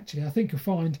 well, actually, I think you'll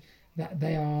find that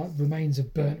they are remains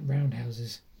of burnt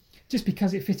roundhouses, just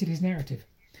because it fitted his narrative.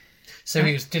 So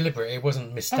it was deliberate. It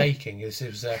wasn't mistaking. It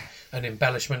was an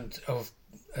embellishment of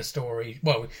a story.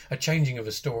 Well, a changing of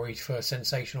a story for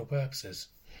sensational purposes.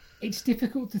 It's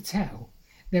difficult to tell.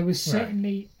 There was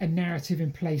certainly a narrative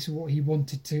in place of what he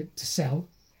wanted to sell.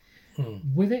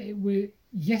 Whether it was,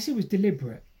 yes, it was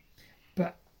deliberate,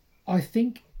 but I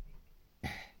think,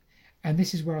 and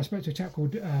this is where I spoke to a chap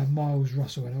called Miles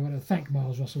Russell, and I want to thank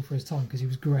Miles Russell for his time because he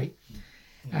was great.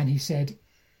 And he said,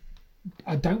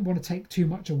 I don't want to take too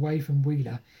much away from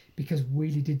Wheeler because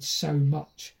Wheeler did so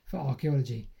much for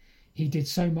archaeology. He did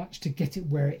so much to get it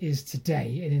where it is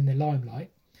today and in the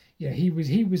limelight. Yeah, he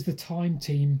was the time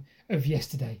team of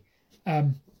yesterday.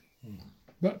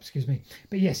 Excuse me.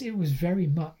 But yes, it was very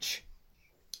much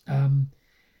a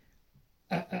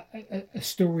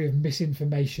story of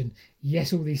misinformation.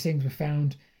 Yes, all these things were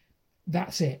found.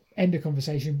 That's it. End of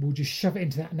conversation. We'll just shove it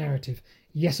into that narrative.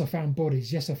 Yes, I found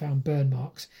bodies. Yes, I found burn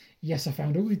marks. Yes, I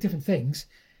found all these different things.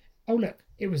 Oh, look,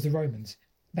 it was the Romans.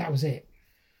 That was it.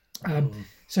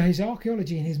 So his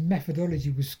archaeology and his methodology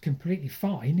was completely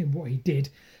fine in what he did,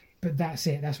 but that's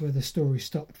it. That's where the story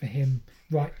stopped for him.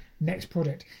 Right, next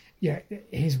project. Yeah,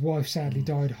 his wife sadly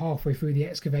died halfway through the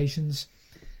excavations,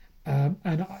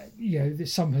 and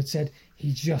some had said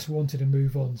he just wanted to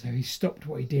move on, so he stopped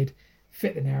what he did,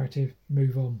 fit the narrative,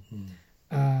 move on.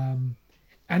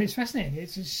 And it's fascinating.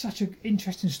 It's such an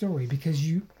interesting story because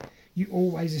you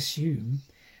always assume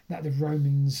that the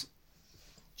Romans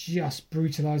just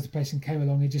brutalised the place and came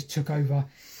along and just took over.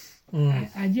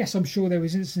 And yes, I'm sure there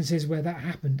was instances where that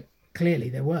happened. Clearly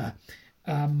there were.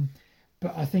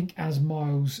 But I think, as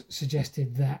Miles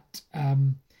suggested, that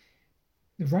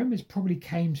the Romans probably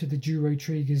came to the Douro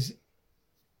Trigas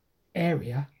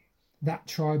area, that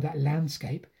tribe, that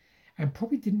landscape, and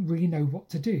probably didn't really know what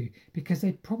to do, because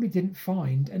they probably didn't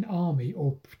find an army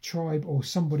or tribe or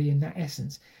somebody in that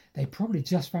essence. They probably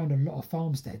just found a lot of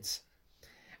farmsteads,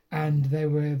 and they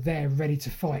were there ready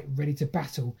to fight, ready to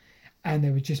battle, and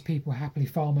there were just people happily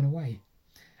farming away.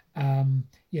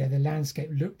 The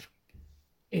landscape looked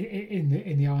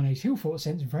in the Iron Age hill fort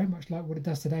sense very much like what it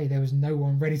does today. There was no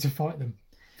one ready to fight them,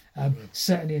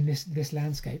 certainly in this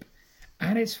landscape.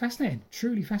 And it's fascinating,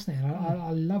 truly fascinating.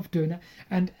 I love doing that.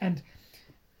 And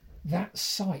that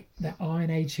site, that Iron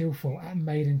Age hill fort at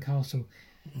Maiden Castle,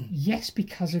 yes,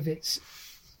 because of its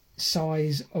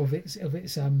size, of its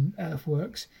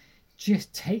earthworks,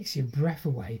 just takes your breath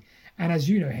away. And as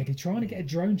you know, Headley, trying to get a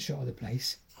drone shot of the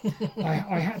place,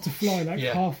 I had to fly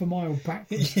half a mile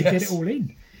backwards to get it all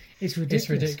in. It's ridiculous. It's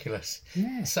ridiculous.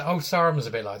 Yeah. So Old Sarum was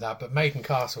a bit like that, but Maiden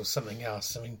Castle's something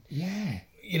else. I mean,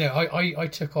 I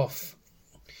took off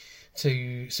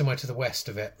to somewhere to the west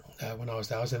of it when I was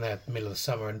there. I was in there in the middle of the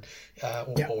summer, and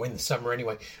or in the summer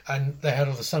anyway. And they had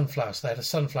all the sunflowers. They had a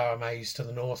sunflower maze to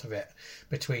the north of it,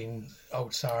 between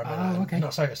Old Sarum and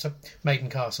Maiden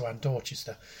Castle and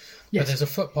Dorchester. Yes. But there's a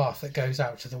footpath that goes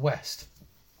out to the west,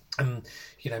 and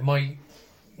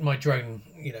my drone,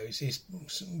 is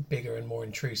bigger and more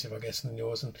intrusive, I guess, than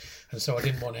yours, and so I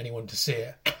didn't want anyone to see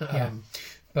it.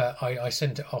 But I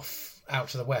sent it off out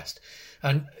to the west.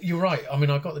 And you're right. I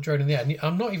mean, I got the drone in the air, and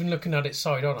I'm not even looking at it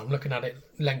side on. I'm looking at it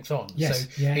length on. Yes.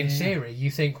 So in theory, you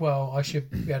think, well, I should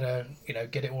be able to,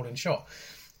 get it all in shot.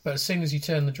 But as soon as you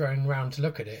turn the drone around to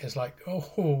look at it, it's like, oh,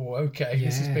 okay,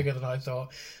 this is bigger than I thought.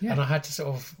 Yeah. And I had to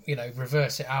sort of,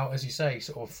 reverse it out, as you say,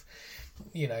 sort of,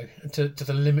 to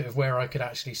the limit of where I could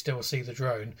actually still see the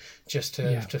drone, just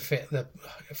to fit the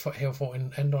hill fort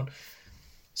end on.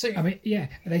 So, I mean,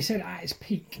 they said at its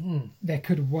peak there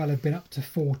could well have been up to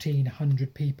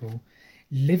 1,400 people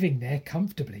living there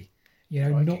comfortably.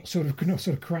 Not sort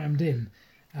of crammed in,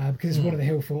 because it's one of the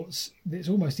hill forts. It's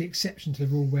almost the exception to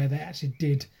the rule where they actually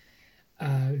did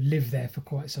live there for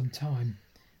quite some time.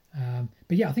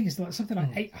 But I think it's like something like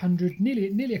 800,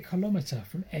 nearly a kilometre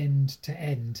from end to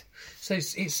end. So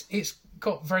it's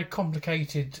got very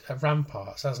complicated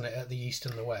ramparts, hasn't it, at the east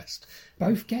and the west?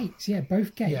 Both gates.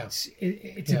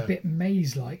 It's a bit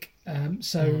maze-like.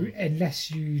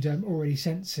 Unless you'd already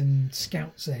sent some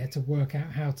scouts there to work out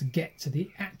how to get to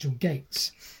the actual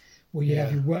gates, well, you'd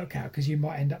have your work out, because you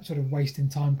might end up sort of wasting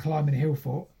time climbing a hill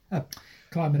fort,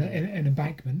 climbing an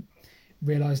embankment,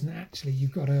 realising that actually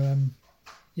you've got to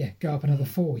go up another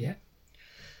 4 yet.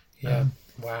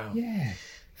 Wow. Yeah.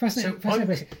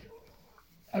 Fascinating.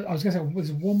 I was going to say,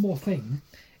 there's one more thing.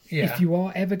 Yeah. If you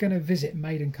are ever going to visit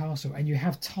Maiden Castle and you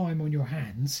have time on your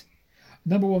hands,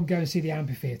 number one, go and see the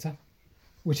amphitheatre,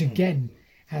 which again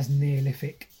has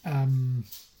Neolithic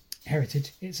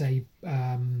heritage. It's it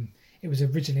was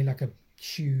originally like a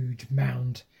huge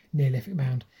mound, Neolithic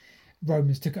mound.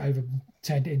 Romans took it over,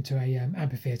 turned it into a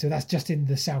amphitheatre. That's just in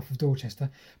the south of Dorchester.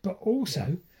 But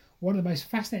also, one of the most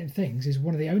fascinating things is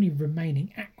one of the only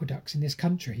remaining aqueducts in this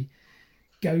country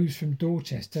goes from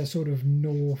Dorchester sort of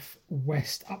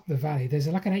northwest up the valley. There's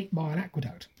like an 8-mile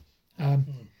aqueduct. And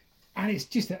it's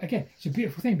just, again, it's a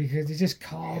beautiful thing because it just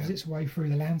carves its way through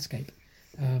the landscape.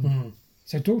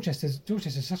 So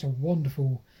Dorchester's such a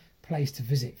wonderful place to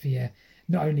visit for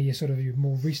not only your sort of your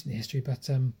more recent history, but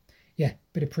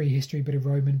bit of prehistory, bit of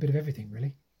Roman, bit of everything,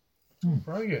 really.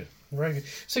 Very good, very good.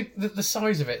 So the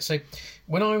size of it. So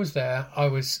when I was there, I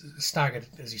was staggered,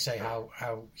 as you say,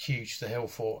 how huge the hill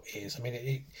fort is. I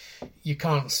mean, you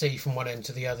can't see from one end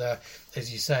to the other.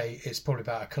 As you say, it's probably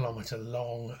about 1 kilometre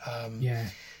long.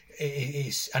 It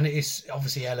is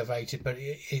obviously elevated, but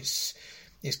it's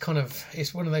one of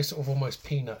those sort of almost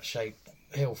peanut shaped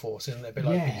hill forts, isn't it? A bit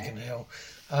like Beacon Hill.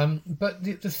 But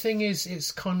the thing is,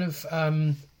 it's kind of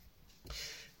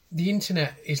the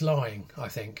internet is lying, I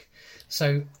think.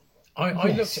 So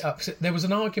I looked it up. There was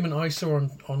an argument I saw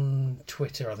on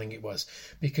Twitter, I think it was,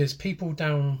 because people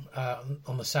down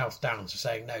on the South Downs are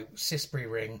saying no,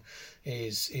 Sisbury Ring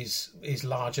is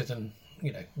larger than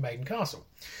Maiden Castle.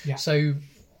 Yeah. So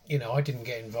I didn't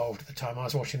get involved at the time. I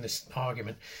was watching this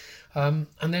argument, and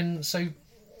then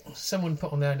someone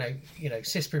put on there,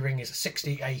 Sisbury Ring is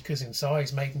 60 acres in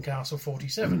size, Maiden Castle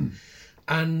 47,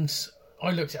 and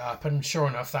I looked it up, and sure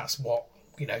enough, that's what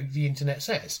the internet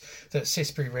says, that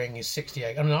Sisbury Ring is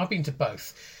 68. I mean, I've been to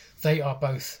both. They are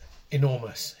both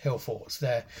enormous hill forts.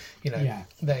 They're,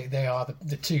 they are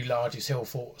the 2 largest hill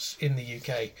forts in the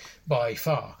UK by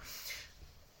far.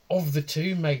 Of the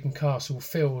 2, Maiden Castle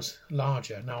feels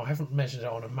larger. Now, I haven't measured it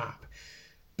on a map,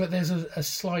 but there's a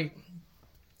slight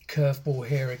curveball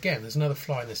here again. There's another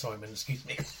fly in this ointment, excuse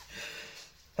me.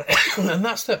 And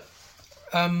that's that.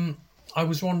 I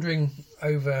was wandering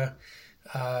over,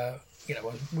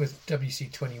 with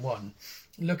WC21,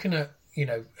 looking at,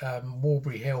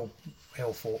 Walbury Hill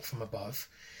Fort from above.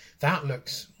 That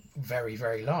looks very,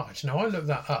 very large. Now, I looked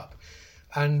that up.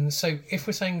 And so if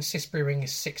we're saying Sisbury Ring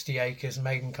is 60 acres,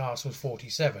 Maiden Castle is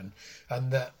 47,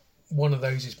 and that one of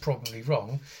those is probably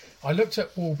wrong, I looked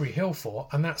at Walbury Hill Fort,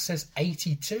 and that says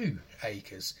 82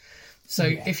 acres. So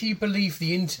if you believe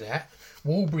the internet,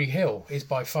 Walbury Hill is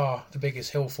by far the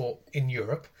biggest hill fort in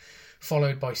Europe,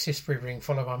 followed by Sisbury Ring,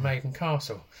 followed by Maiden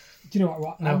Castle. Do you know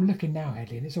what? Now, I'm looking now,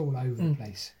 Headley, and it's all over the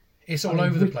place. It's all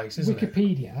over the place, isn't it?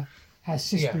 Wikipedia has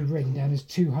Sisbury Ring down as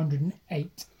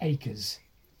 208 acres.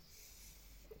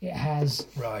 It has...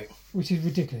 Right. Which is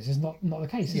ridiculous. It's not the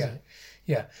case, is it?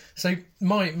 Yeah. So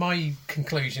my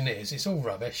conclusion is it's all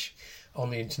rubbish on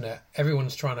the internet.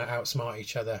 Everyone's trying to outsmart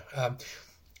each other.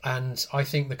 And I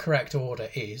think the correct order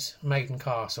is Maiden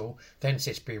Castle, then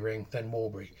Sisbury Ring, then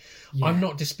Walbury. Yeah. I'm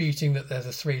not disputing that they're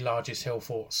the three largest hill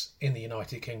forts in the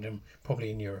United Kingdom,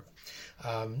 probably in Europe.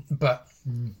 And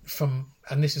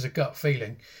this is a gut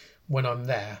feeling, when I'm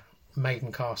there,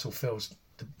 Maiden Castle feels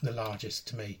the largest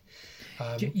to me.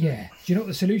 Do you know what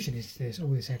the solution is to all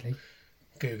this, Headley?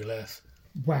 Google Earth.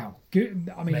 Wow.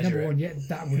 I mean, number one,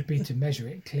 that would be to measure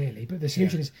it, clearly. But the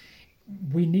solution is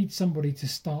we need somebody to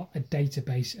start a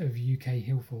database of UK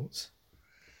hill forts.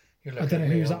 I don't know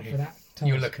who's up for that task.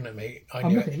 You're looking at me.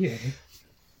 I'm looking at you.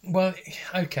 Well,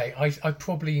 okay. I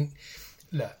probably...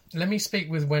 Look, let me speak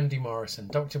with Wendy Morrison,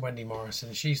 Dr. Wendy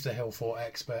Morrison. She's the hill fort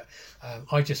expert.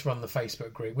 I just run the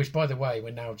Facebook group, which, by the way,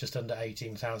 we're now just under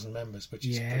 18,000 members, which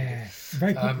is pretty good.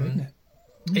 Very popular, isn't it?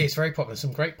 It's very popular.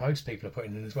 Some great posts people are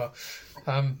putting in as well.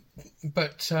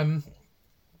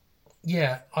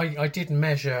 I did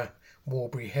measure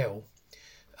Walbury Hill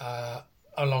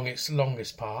along its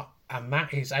longest part, and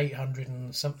that is 800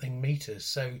 and something metres.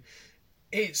 So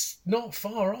it's not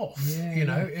far off.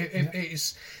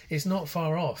 It's not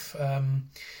far off.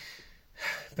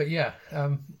 But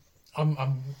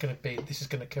I'm going to be. This is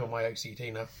going to kill my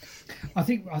OCD now. I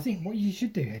think what you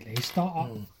should do, Headley, is start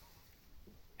up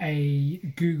a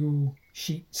Google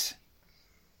Sheets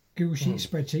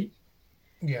spreadsheet.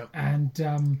 Yeah,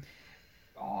 and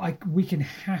we can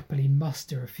happily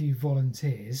muster a few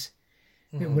volunteers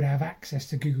that would have access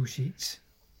to Google Sheets.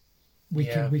 We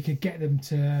could get them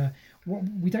to.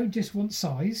 We don't just want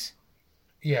size.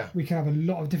 Yeah, we can have a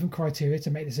lot of different criteria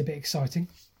to make this a bit exciting.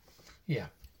 Yeah.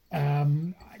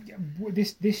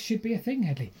 This should be a thing,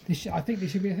 Headley. I think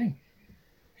this should be a thing.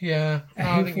 Yeah,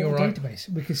 I think you're right. Database.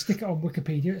 We could stick it on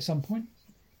Wikipedia at some point.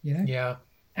 Yeah.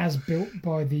 As built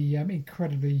by the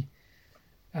incredibly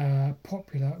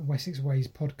popular Wessex Ways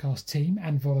podcast team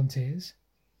and volunteers.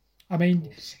 I mean,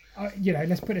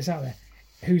 let's put this out there.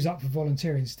 Who's up for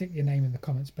volunteering? Stick your name in the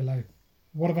comments below.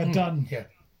 What have I done? Yeah.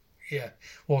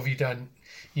 What have you done?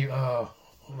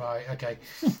 Right, okay.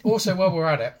 Also, while we're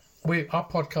at it, our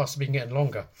podcast has been getting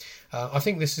longer. I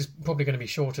think this is probably going to be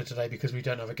shorter today because we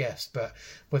don't have a guest. But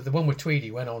with the one with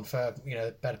Tweedy went on for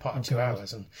the better part of 2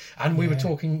 hours, and we were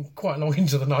talking quite long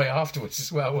into the night afterwards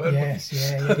as well, weren't we?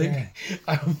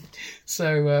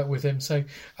 So with him,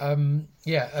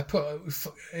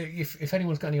 if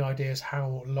anyone's got any ideas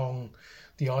how long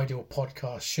the ideal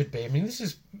podcast should be, I mean, this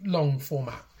is long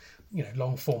format.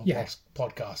 Long form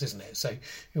podcast, isn't it? So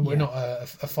we're not a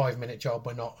 5-minute job.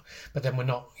 We're not, but then we're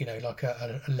not, like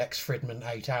a Lex Fridman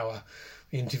 8-hour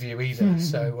interview either. Mm-hmm.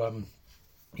 So,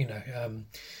 I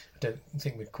don't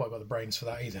think we've quite got the brains for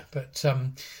that either. But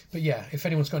if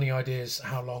anyone's got any ideas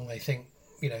how long they think,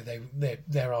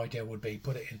 their idea would be,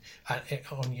 put it in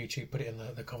on YouTube. Put it in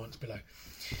the comments below.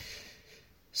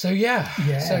 So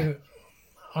so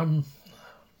I'm.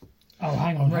 Oh,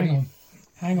 hang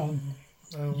on.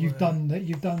 Oh, you've done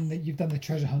the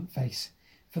treasure hunt face.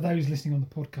 For those listening on the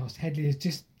podcast, Headley has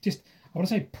just I want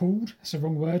to say pulled. That's the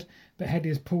wrong word, but Headley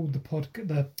has pulled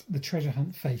the treasure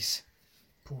hunt face.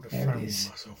 Pulled a frowning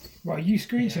muscle. Right, are you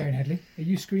screen sharing, Headley? Are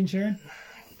you screen sharing?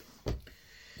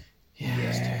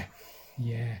 Yeah.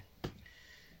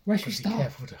 Where should we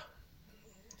start?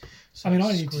 I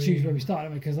need to choose where we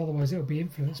start, because otherwise it'll be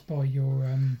influenced by your.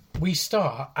 We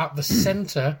start at the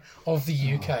centre of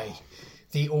the UK.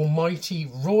 The almighty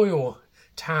royal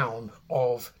town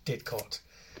of Didcot.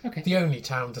 Okay. The only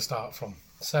town to start from.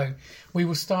 So we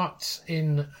will start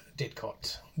in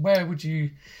Didcot. Where would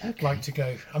you like to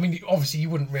go? I mean, obviously you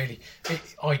wouldn't really...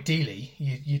 Ideally,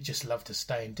 you'd just love to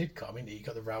stay in Didcot. I mean, you've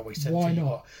got the railway centre. Why not? You've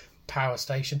got power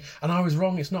station. And I was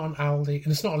wrong. It's not an Aldi,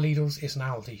 and it's not a Lidl's. It's an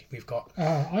Aldi. We've got.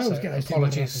 I always get those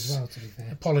apologies as well. To be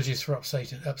fair, apologies for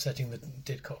upsetting the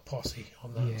Didcot posse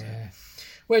on that. Yeah.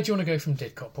 Where do you want to go from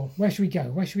Didcot, Paul? Where should we go?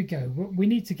 We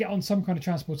need to get on some kind of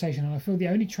transportation, and I feel the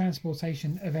only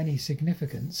transportation of any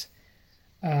significance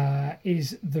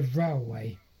is the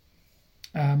railway.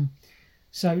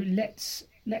 So let's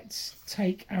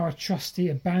take our trusty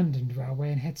abandoned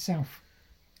railway and head south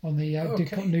on the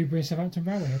Didcot, Newbury and Southampton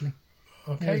Railway, Headley.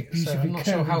 Okay, so I'm not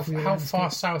sure how far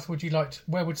south would you like to,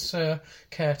 where would Sir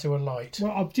care to alight?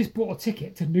 Well, I've just bought a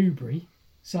ticket to Newbury,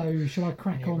 so shall I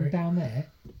crack on down there?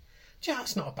 Yeah,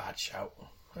 that's not a bad shout.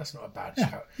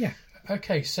 Shout. Yeah.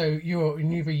 Okay, so you're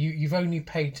in Newbury. You've only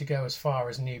paid to go as far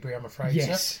as Newbury, I'm afraid.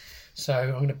 Yes. Sir. So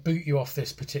I'm going to boot you off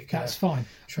this particular. That's fine.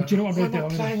 Do you know what I'm going to do? I'm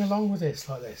playing along with this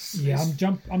like this. Yeah,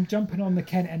 I'm jumping on the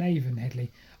Kent and Avon,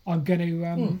 Headley. I'm going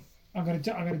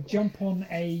to jump on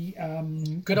a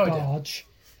barge,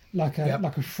 like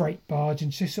a freight barge,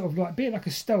 and just sort of like be like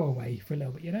a stowaway for a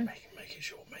little bit, you know. Make it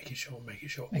short.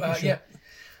 Yeah.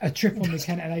 A trip on the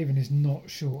Kent and Avon is not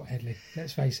short, Headley.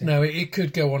 Let's face it. No, it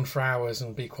could go on for hours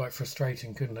and be quite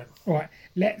frustrating, couldn't it? All right,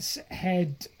 let's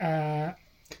head Could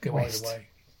go west. either way.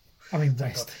 I mean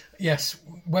west. Yes,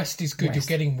 west is good. You're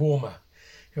getting warmer.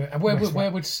 And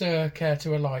where would Sir care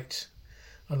to alight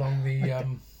along the?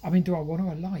 I mean, do I want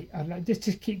to alight? I'd like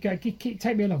just keep going.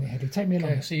 Take me along, Headley. Take me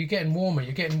along. Okay, so you're getting warmer.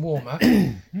 You're getting warmer.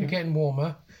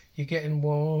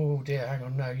 Oh dear, hang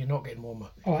on. No, you're not getting warmer.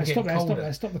 All right, stop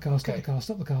there. Stop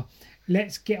the car.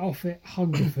 Let's get off at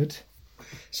Hungerford.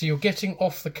 So you're getting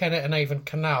off the Kennet and Avon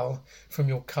Canal from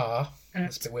your car.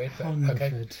 That's a bit weird, but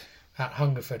Hungerford. Okay. At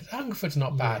Hungerford. Hungerford's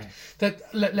not bad.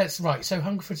 Let's right. So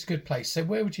Hungerford's a good place. So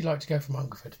where would you like to go from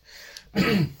Hungerford?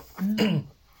 I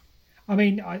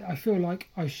mean, I feel like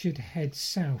I should head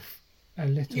south a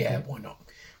little bit. Yeah, why not?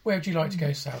 Where would you like to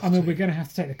go south? I mean, we're going to have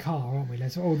to take the car, aren't we? Yeah.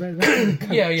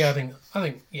 I think.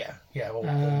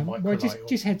 Well,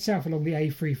 just head south along the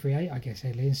A338, I guess,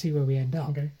 Headley, and see where we end up.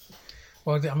 Okay.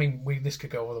 Well, I mean, this could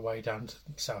go all the way down to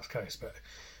the south coast, but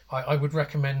I would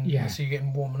recommend. Yeah. So you're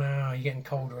getting warmer now. You're getting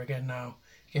colder again now.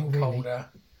 You're getting colder.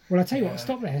 Well, I tell you what.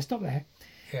 Stop there.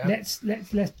 Yeah. Let's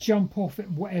jump off at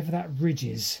whatever that ridge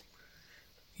is.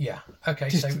 Yeah. Okay.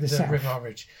 Just so to the the south. River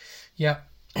Ridge. Yeah.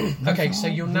 Okay. So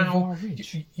you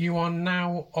are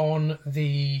now on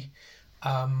the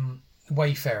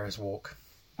Wayfarers Walk.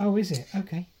 Oh, is it?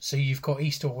 Okay. So you've got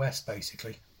east or west,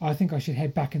 basically. I think I should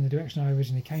head back in the direction I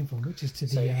originally came from, which is to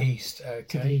the east. Okay.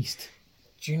 To the east.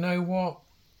 Do you know what?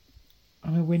 I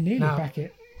mean, we're nearly back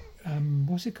at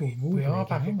what's it called? We are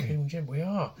back at Coombe Gym. We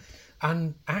are,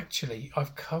 and actually,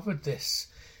 I've covered this.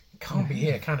 It can't be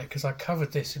here, can it? Because I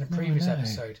covered this in a previous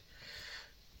episode.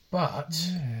 But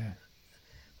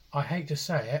I hate to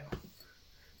say it,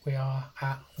 we are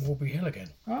at Warbury Hill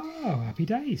again. Oh, happy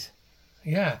days!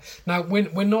 Yeah. Now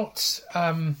we're not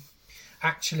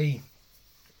actually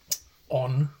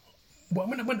on.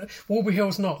 When Warbury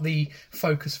Hill's not the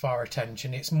focus of our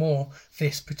attention, it's more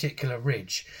this particular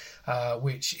ridge,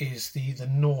 which is the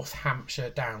North Hampshire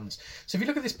Downs. So if you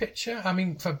look at this picture, I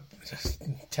mean,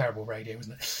 terrible radio,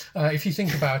 isn't it? If you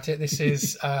think about it, this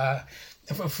is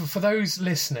for those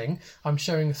listening. I'm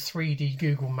showing a 3D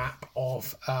Google map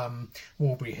of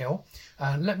Warbury Hill.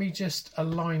 Let me just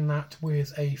align that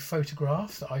with a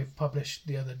photograph that I published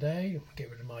the other day.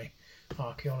 Get rid of my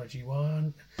archaeology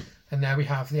one. And there we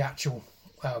have the actual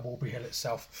Warbury Hill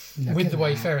itself, with the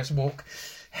Wayfarers Walk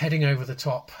heading over the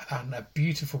top and a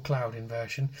beautiful cloud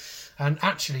inversion. And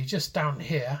actually, just down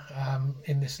here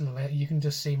in this little area, you can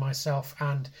just see myself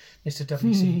and Mr.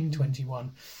 WC21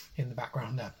 in the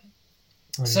background there.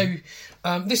 Brilliant.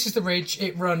 So this is the ridge.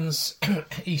 It runs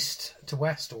east to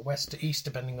west or west to east,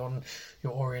 depending on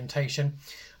your orientation.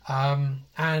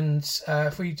 And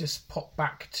if we just pop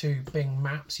back to Bing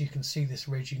Maps, you can see this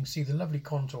ridge. You can see the lovely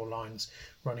contour lines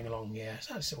running along here.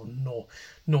 So that's sort of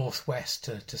northwest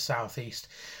to southeast.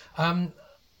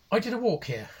 I did a walk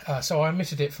here, so I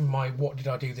omitted it from my "What did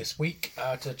I do this week"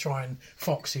 to try and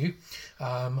fox you.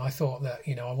 I thought that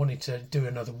I wanted to do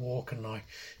another walk, and I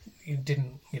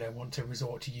didn't want to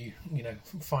resort to you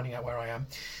finding out where I am.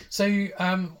 So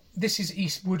this is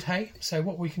East Woodhay. So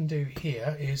what we can do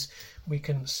here is we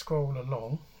can scroll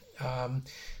along.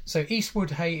 So East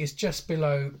Woodhay is just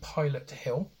below Pilot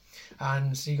Hill,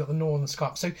 and so you've got the Northern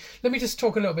Scarp. So let me just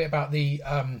talk a little bit about the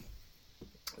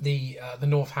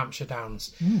North Hampshire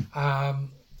Downs.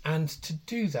 And to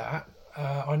do that,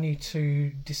 I need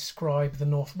to describe the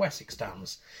North Wessex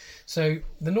Downs. So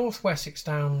the North Wessex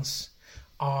Downs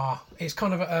it's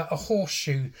kind of a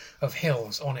horseshoe of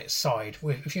hills on its side.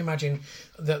 If you imagine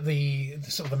that the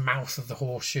sort of the mouth of the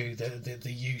horseshoe,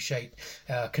 the U shape,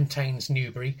 contains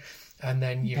Newbury, and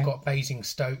then you've got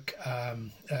Basingstoke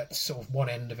at sort of one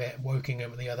end of it,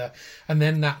 Wokingham at the other, and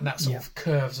then that sort of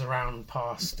curves around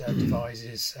past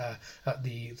Devizes at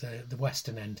the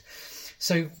western end.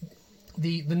 So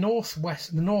the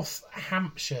North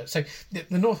Hampshire, so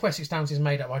the North Wessex Downs is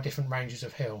made up by different ranges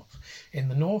of hills. In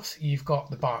the north, you've got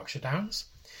the Berkshire Downs,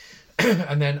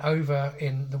 and then over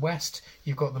in the west,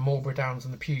 you've got the Marlborough Downs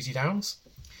and the Pewsey Downs,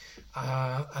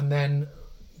 and then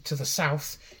to the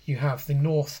south, you have the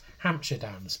North Hampshire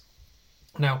Downs.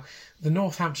 Now, the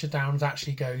North Hampshire Downs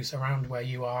actually goes around where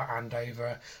you are and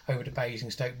over to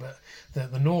Basingstoke, but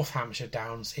the North Hampshire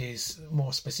Downs is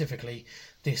more specifically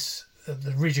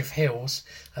the ridge of hills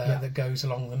that goes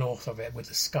along the north of it with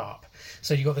the scarp.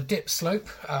 So you've got the dip slope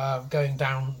going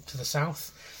down to the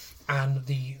south, and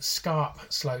the scarp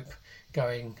slope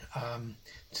going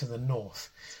to the north.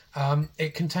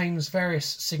 It contains various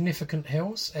significant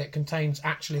hills. It contains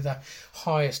actually the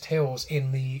highest hills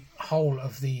in the whole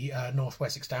of the North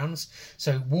Wessex Downs.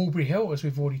 So Walbury Hill, as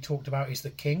we've already talked about, is the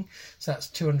king. So that's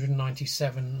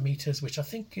 297 metres, which I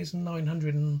think is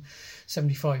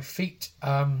 975 feet.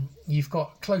 You've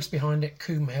got close behind it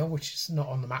Coombe Hill, which is not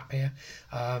on the map here,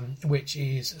 which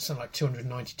is something like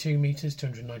 292 metres,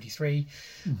 293.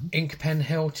 Inkpen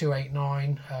Hill,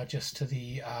 289, just to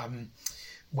the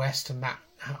west, and that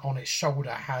on its shoulder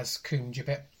has Coombe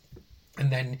Gibbet.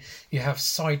 And then you have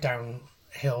Sidedown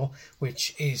Hill,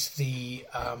 which is the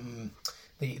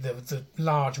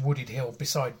large wooded hill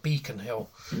beside Beacon Hill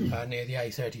near the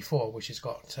A34, which has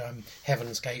got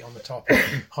Heaven's Gate on the top and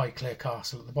Highclere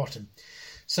Castle at the bottom.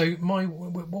 So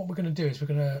what we're going to do is we're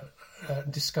going to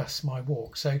discuss my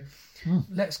walk. So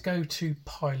let's go to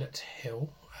Pilot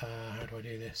Hill. How do I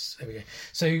do this? There we go.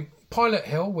 So Pilot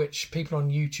Hill, which people on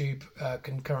YouTube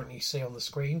can currently see on the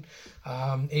screen,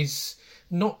 is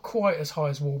not quite as high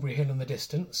as Walbury Hill in the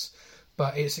distance,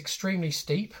 but it's extremely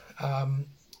steep,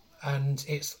 and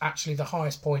it's actually the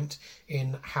highest point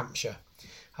in Hampshire.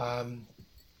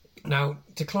 Now,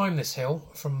 to climb this hill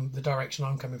from the direction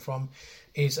I'm coming from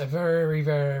is a very,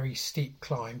 very steep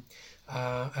climb.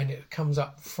 And it comes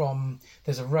up from,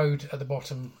 there's a road at the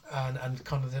bottom and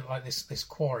kind of like this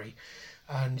quarry,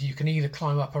 and you can either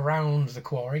climb up around the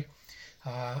quarry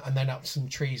and then up some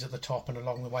trees at the top and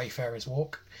along the Wayfarer's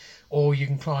Walk, or you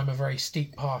can climb a very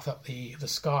steep path up the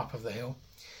scarp of the hill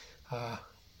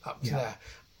up to there.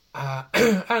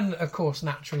 And of course,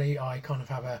 naturally, I kind of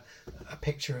have a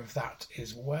picture of that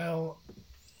as well.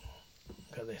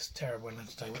 Got this terrible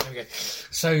entertainment. There we go.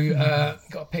 So,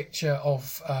 got a picture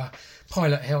of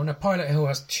Pilot Hill. Now, Pilot Hill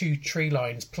has two tree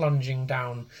lines plunging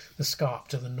down the scarp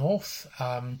to the north,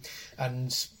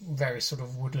 and various sort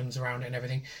of woodlands around it and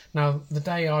everything. Now, the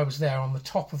day I was there on the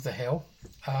top of the hill,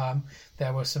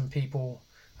 there were some people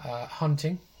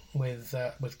hunting with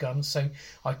guns, so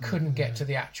I couldn't get to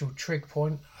the actual trig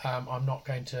point. I'm not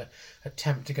going to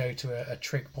attempt to go to a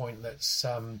trig point that's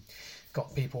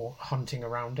got people hunting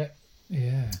around it.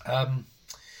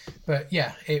 But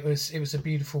yeah, it was a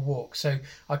beautiful walk. So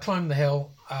I climbed the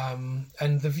hill,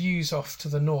 and the views off to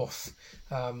the north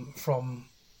from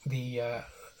the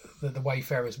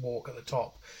Wayfarer's Walk at the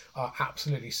top are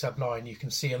absolutely sublime. You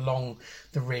can see along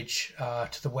the ridge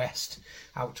to the west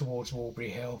out towards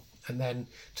Walbury Hill, and then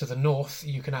to the north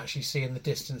you can actually see in the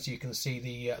distance, you can see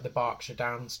the Berkshire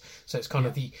Downs. So it's kind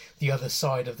of the other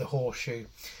side of the horseshoe.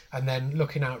 And then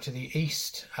looking out to the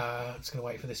east, it's going to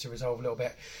wait for this to resolve a little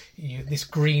bit. This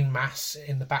green mass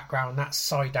in the background, that's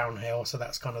Sidedown Hill, so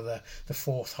that's kind of the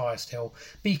fourth highest hill.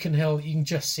 Beacon Hill, you can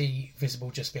just see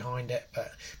visible just behind it,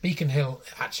 but Beacon Hill,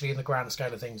 actually, in the grand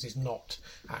scale of things, is not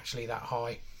actually that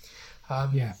high.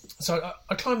 So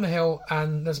I climbed the hill,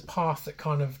 and there's a path that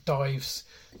kind of dives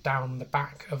down the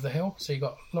back of the hill. So you've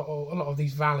got a lot of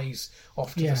these valleys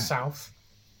off to the south,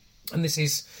 and this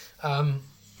is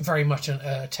very much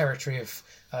a territory of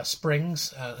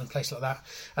springs and places like that.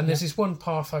 And there's this one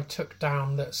path I took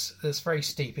down that's very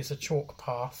steep. It's a chalk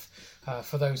path.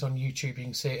 For those on YouTube, you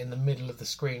can see it in the middle of the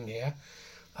screen here,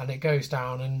 and it goes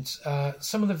down. And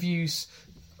some of the views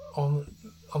on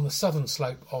the southern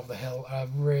slope of the hill are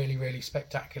really, really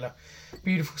spectacular.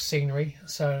 Beautiful scenery.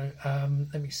 So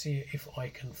let me see if I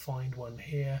can find one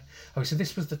here. Oh, so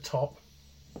this was the top.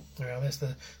 There's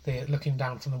the looking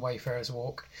down from the Wayfarer's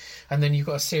Walk, and then you've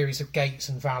got a series of gates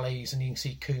and valleys, and you can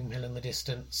see Coombe Hill in the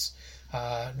distance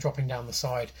dropping down the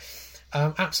side.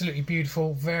 Absolutely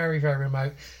beautiful, very, very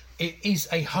remote. It is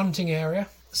a hunting area,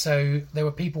 So there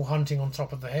were people hunting on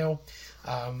top of the hill.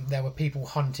 There were people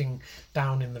hunting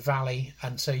down in the valley,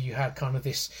 and so you had kind of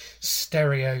this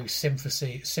stereo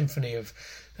symphony of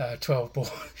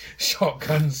 12-bore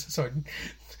shotguns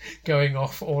going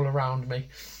off all around me.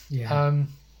 Yeah.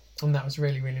 And that was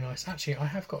really, really nice. Actually, I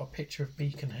have got a picture of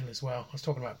Beacon Hill as well. I was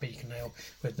talking about Beacon Hill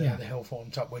with the hill fort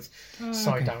on top with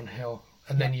side down hill,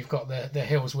 and then you've got the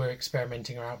hills we're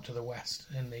experimenting are out to the west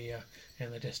in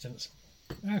the distance.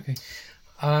 Okay.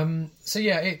 So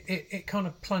yeah, it kind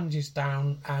of plunges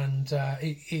down, and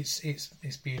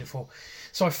it's beautiful.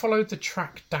 So I followed the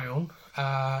track down,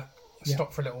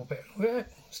 stopped for a little bit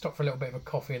of a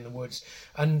coffee in the woods,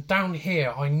 and down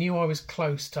here I knew I was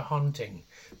close to hunting,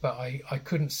 but I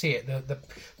couldn't see it.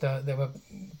 There were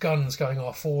guns going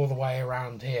off all the way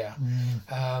around here.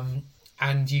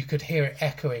 And you could hear it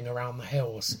echoing around the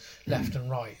hills, left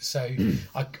and right. So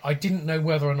I didn't know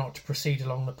whether or not to proceed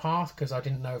along the path, because I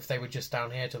didn't know if they were just down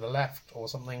here to the left or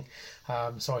something.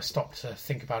 So I stopped to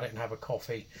think about it and have a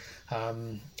coffee.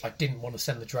 I didn't want to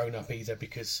send the drone up either,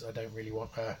 because I don't really want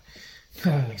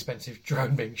an expensive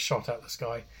drone being shot out the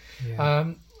sky.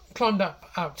 Yeah. Climbed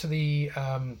up out to the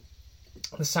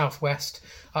southwest,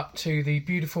 up to the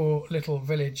beautiful little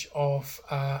village of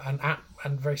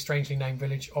and very strangely named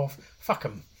village of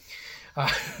Fackham.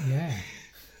 Yeah.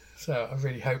 So I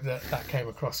really hope that came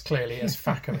across clearly as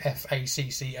Fackham,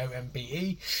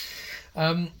 Faccombe.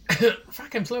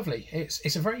 Fackham's lovely.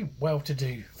 It's a very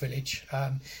well-to-do village.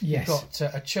 You've got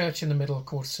a church in the middle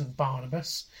called St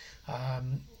Barnabas.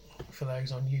 For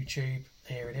those on YouTube,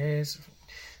 here it is.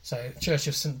 So, Church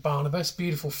of St Barnabas,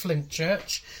 beautiful flint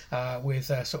church with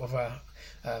sort of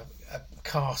a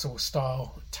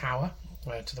castle-style tower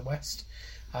to the west.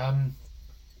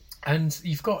 And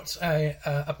you've got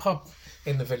a pub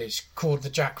in the village called the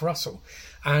Jack Russell.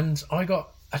 And I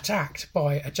got attacked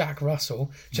by a Jack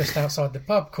Russell just outside the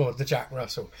pub called the Jack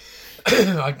Russell.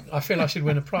 I feel I should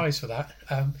win a prize for that.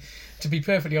 To be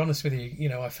perfectly honest with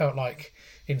you, I felt like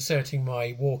inserting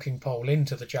my walking pole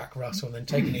into the Jack Russell and then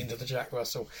taking it into the Jack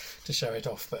Russell to show it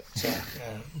off, but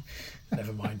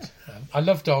never mind. I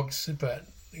love dogs, but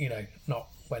not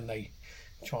when they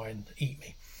try and eat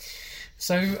me.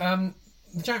 So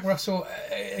the Jack Russell,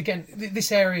 again,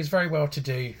 this area is very well to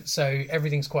do, so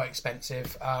everything's quite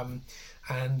expensive, and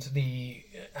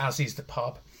as is the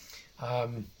pub,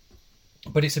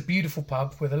 but it's a beautiful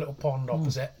pub with a little pond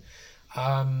opposite.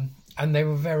 And they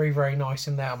were very, very nice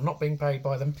in there. I'm not being paid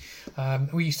by them.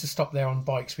 We used to stop there on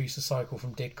bikes. We used to cycle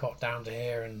from Didcot down to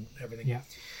here and everything. Yeah.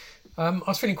 I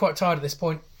was feeling quite tired at this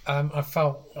point. I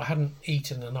felt I hadn't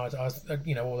eaten, and I was,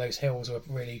 all those hills were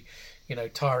really,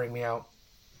 tiring me out.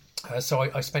 So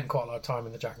I spent quite a lot of time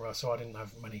in the Jack Russell. I didn't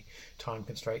have many time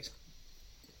constraints.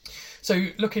 So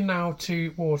looking now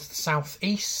towards the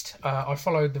southeast, I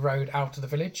followed the road out of the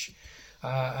village.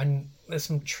 And there's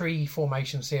some tree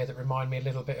formations here that remind me a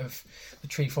little bit of the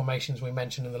tree formations we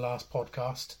mentioned in the last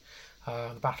podcast,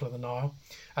 the Battle of the Nile.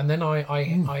 And then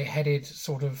I headed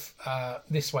sort of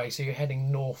this way, so you're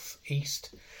heading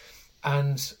northeast,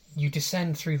 and you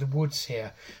descend through the woods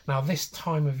here. Now, this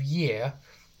time of year,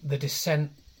 the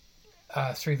descent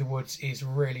through the woods is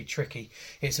really tricky.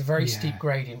 It's a very steep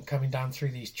gradient coming down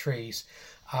through these trees,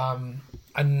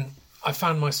 and I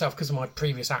found myself, because of my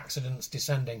previous accidents,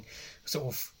 descending, sort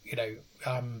of,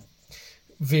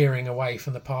 veering away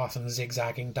from the path and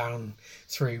zigzagging down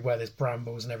through where there's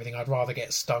brambles and everything. I'd rather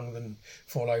get stung than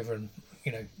fall over and,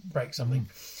 break something.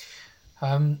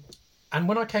 And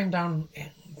when I came down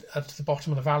to the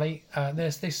bottom of the valley,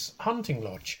 there's this hunting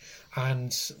lodge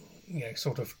and,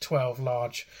 sort of 12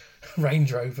 large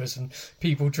Range Rovers and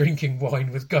people drinking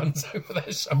wine with guns over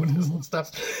their shoulders and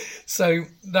stuff. So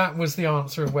that was the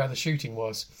answer of where the shooting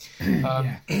was.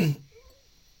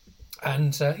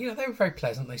 And, they were very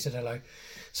pleasant. They said hello.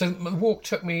 So the walk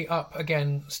took me up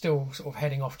again, still sort of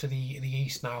heading off to the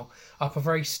east now, up a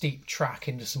very steep track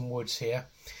into some woods here.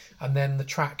 And then the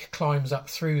track climbs up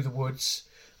through the woods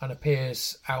and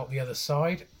appears out the other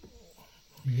side.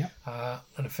 Yep.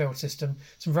 And a field system.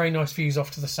 Some very nice views off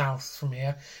to the south from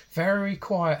here. Very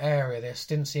quiet area this.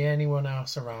 Didn't see anyone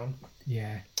else around.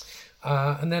 Yeah.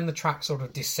 And then the track sort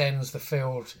of descends the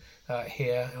field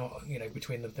here,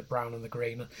 between the brown and the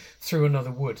green, through another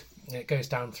wood. And it goes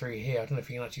down through here. I don't know if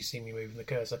you can actually see me moving the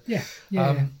cursor. Yeah.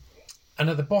 Yeah. And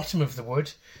at the bottom of the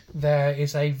wood, there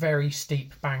is a very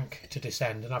steep bank to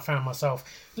descend, and I found myself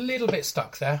a little bit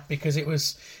stuck there because it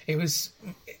was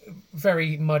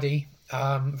very muddy.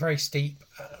 very steep,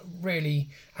 really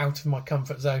out of my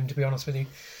comfort zone, to be honest with you.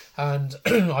 And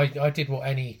I did what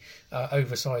any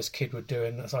oversized kid would do,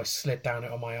 and as I slid down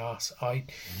it on my arse, I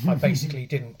basically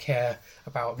didn't care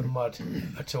about the mud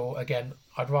at all. Again,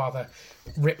 I'd rather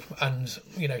rip and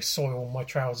soil my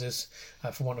trousers,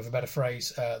 for want of a better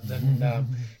phrase, than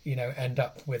end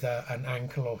up with an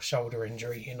ankle or shoulder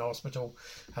injury in hospital,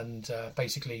 and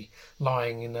basically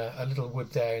lying in a little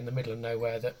wood there in the middle of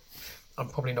nowhere that I'm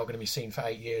probably not going to be seen for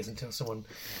 8 years until someone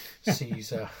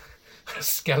sees a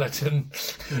skeleton.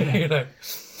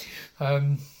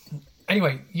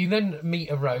 Anyway, you then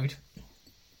meet a road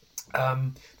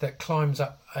that climbs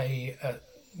up a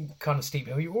kind of steep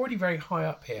hill. You're already very high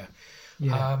up here.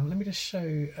 Let me just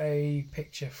show a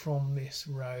picture from this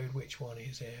road. Which one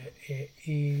is it? It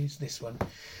is this one.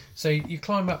 So you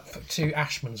climb up to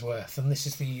Ashmansworth, and this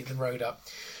is the road up.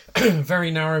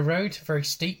 Very narrow road, very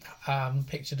steep.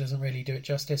 Picture doesn't really do it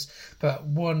justice, but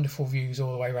wonderful views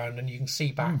all the way around, and you can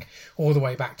see back all the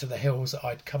way back to the hills that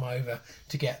I'd come over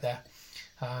to get there.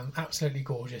 Absolutely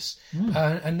gorgeous.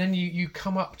 And then you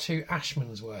come up to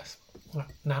Ashmansworth.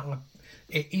 Now,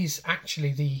 it is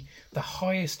actually the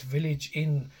highest village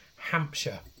in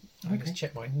Hampshire. I'll just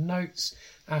check my notes.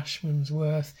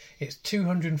 Ashmansworth. It's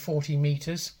 240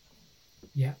 metres.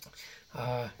 Yeah.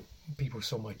 People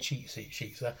saw my cheat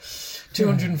sheets there.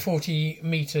 240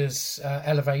 metres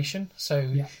elevation. So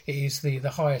it is the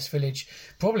highest village,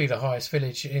 probably the highest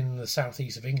village in the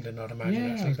southeast of England, I'd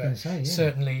imagine, actually. But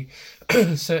certainly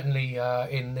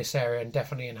in this area, and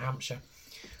definitely in Hampshire.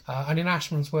 And in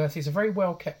Ashmansworth, it's a very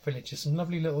well kept village. There's some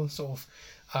lovely little sort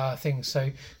of things.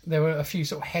 So there were a few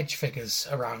sort of hedge figures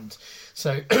around.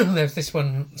 So there's this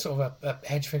one sort of a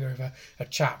hedge figure of a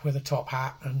chap with a top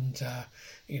hat, and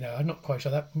I'm not quite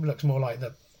sure, that looks more like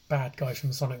the bad guy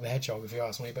from Sonic the Hedgehog, if you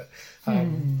ask me. But I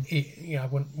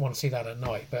wouldn't want to see that at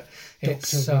night. But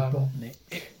it's Robotnik.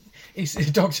 It's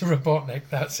Dr. Robotnik.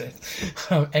 That's it.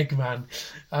 Eggman.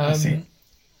 That's it.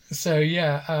 So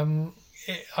yeah.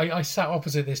 I sat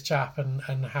opposite this chap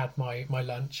and had my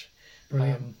lunch.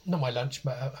 Not my lunch,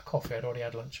 but a coffee. I'd already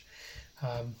had lunch.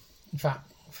 In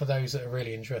fact, for those that are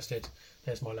really interested,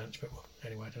 there's my lunch. But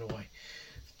anyway, I don't know why.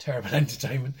 Terrible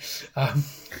entertainment.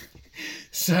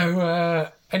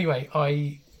 Anyway,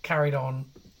 I carried on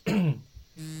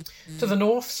to the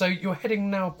north. So you're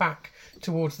heading now back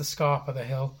towards the scarp of the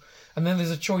hill. And then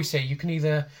there's a choice here. You can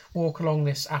either walk along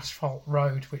this asphalt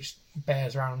road, which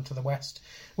bears around to the west,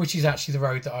 which is actually the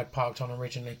road that I'd parked on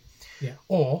originally,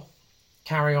 or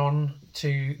carry on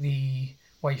to the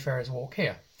Wayfarer's Walk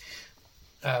here,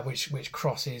 which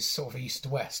crosses sort of east to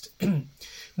west.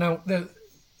 Now,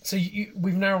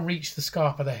 we've now reached the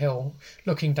scarp of the hill,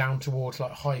 looking down towards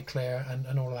like Highclere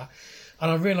and all of that. And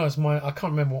I realised I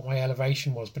can't remember what my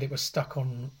elevation was, but it was stuck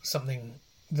on something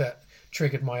that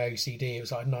triggered my OCD. It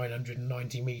was like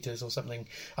 990 metres or something,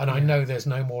 and I know there's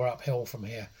no more uphill from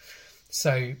here.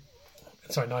 So,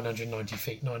 sorry, 990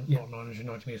 feet, not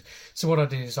 990 metres. So what I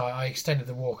did is I extended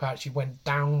the walk. I actually went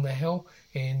down the hill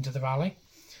into the valley,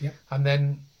 and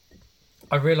then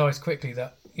I realised quickly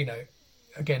that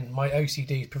again, my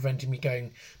OCD is preventing me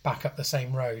going back up the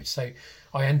same road. So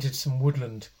I entered some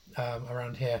woodland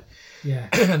around here,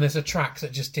 and there's a track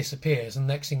that just disappears, and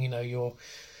next thing you know, you're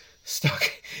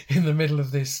stuck in the middle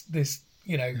of this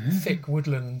thick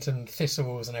woodland and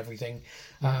thistles and everything.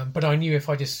 But I knew if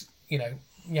I just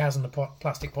Yaz and the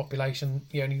plastic population,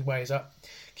 the only way is up.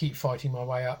 Keep fighting my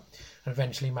way up, and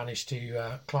eventually managed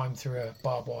to climb through a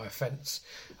barbed wire fence.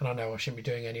 And I know I shouldn't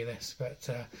be doing any of this, but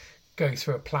go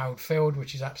through a ploughed field,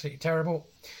 which is absolutely terrible,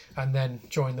 and then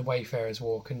join the Wayfarer's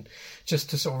Walk. And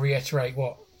just to sort of reiterate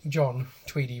what John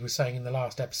Tweedy was saying in the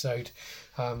last episode,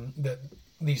 that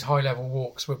these high-level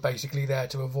walks were basically there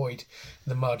to avoid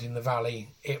the mud in the valley.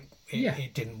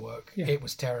 It didn't work. It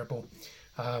was terrible.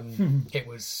 It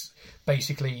was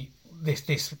basically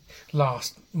this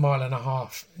last mile and a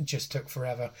half just took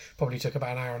forever. Probably took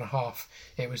about an hour and a half.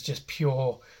 It was just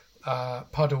pure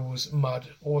puddles, mud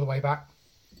all the way back.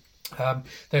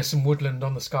 There's some woodland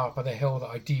on the scarp of the hill that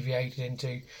I deviated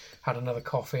into, had another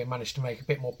coffee, and managed to make a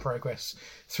bit more progress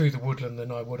through the woodland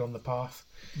than I would on the path.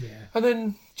 And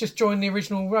then just joined the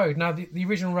original road. Now the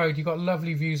original road, you've got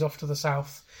lovely views off to the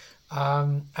south,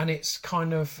 and it's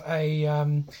kind of a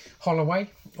holloway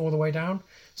all the way down.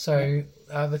 So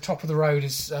the top of the road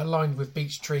is lined with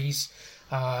beech trees.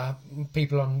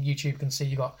 People on YouTube can see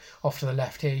you got off to the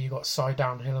left here, you got side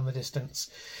downhill in the distance,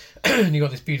 and you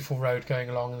got this beautiful road going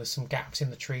along, and there's some gaps in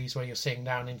the trees where you're seeing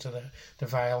down into the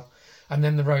vale. and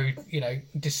then the road,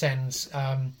 descends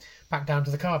back down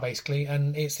to the car basically,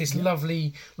 and it's this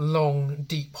lovely, long,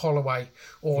 deep holloway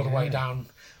all the way down,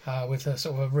 with a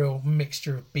sort of a real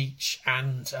mixture of beach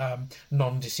and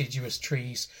non-deciduous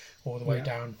trees all the way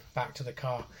down back to the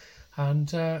car. And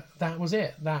that was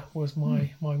it. That was my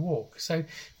walk. So,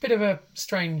 bit of a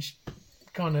strange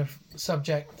kind of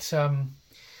subject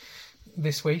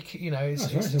this week. It's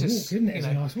a walk, isn't it? It's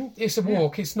a nice walk. It's a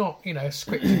walk. It's not a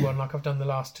scripted one like I've done the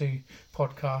last two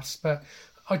podcasts. But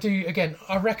I do, again,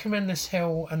 I recommend this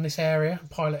hill and this area,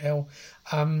 Pilot Hill,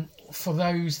 for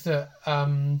those that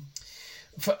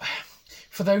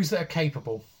for those that are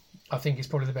capable. I think is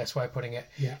probably the best way of putting it.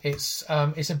 Yeah. It's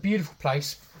a beautiful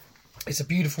place. It's a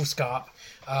beautiful scarp,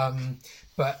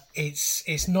 but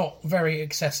it's not very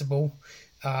accessible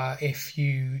if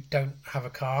you don't have a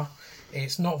car.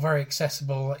 It's not very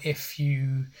accessible if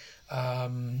you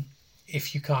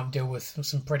can't deal with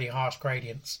some pretty harsh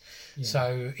gradients. Yeah.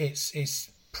 So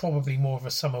it's probably more of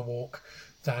a summer walk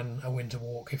than a winter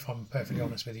walk, if I'm perfectly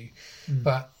honest with you.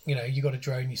 But you got a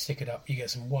drone, you stick it up, you get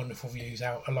some wonderful views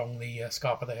out along the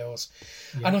scarp of the hills.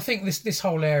 And I think this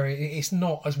whole area, it's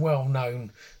not as well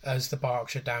known as the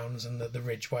Berkshire Downs and the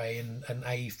Ridgeway and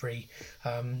Avebury,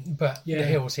 but the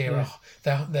hills here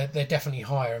they're definitely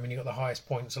higher. I mean, you've got the highest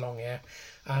points along here,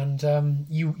 and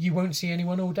you won't see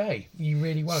anyone all day. You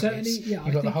really won't. Certainly,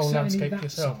 you've got the whole landscape that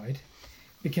yourself. Side,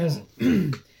 because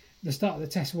the start of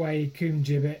the Tessway, Coombe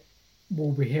Gibbet,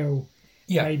 Walbury Hill,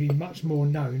 maybe much more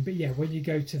known, but when you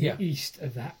go to the east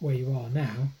of that, where you are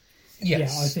now, I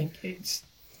think it's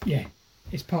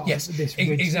part of this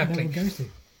ridge exactly. that no one goes to.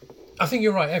 I think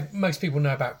you're right. Most people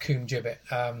know about Coombe Gibbet,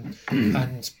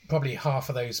 and probably half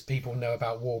of those people know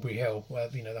about Walbury Hill, where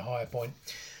the higher point.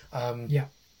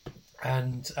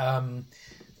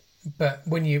 But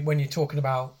when you're talking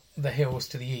about the hills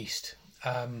to the east,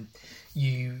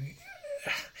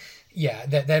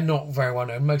 they're not very well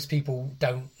known. Most people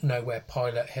don't know where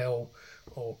Pilot Hill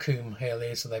or Coombe Hill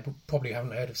is, so they probably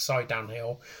haven't heard of Sidedown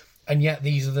Hill. And yet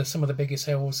these are some of the biggest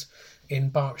hills in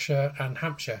Berkshire and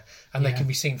Hampshire, and they can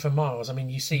be seen for miles. I mean,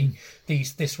 you see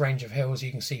this range of hills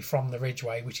you can see from the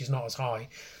Ridgeway, which is not as high.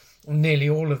 Nearly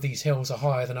all of these hills are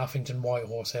higher than Uffington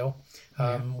Whitehorse Hill,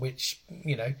 which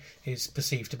is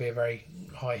perceived to be a very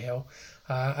high hill.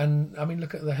 And I mean,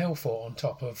 look at the hill fort on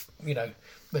top of the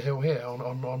hill here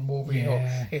on Walbury Hill.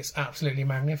 It's absolutely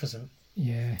magnificent.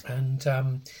 Yeah,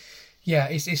 and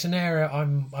it's an area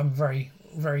I'm very,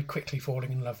 very quickly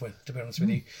falling in love with. To be honest with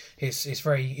you, it's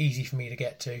very easy for me to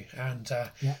get to, and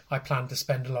I plan to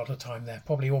spend a lot of time there.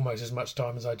 Probably almost as much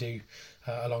time as I do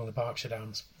along the Berkshire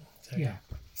Downs. So,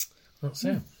 that's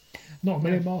it. Not a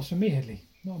million miles from me, Headley.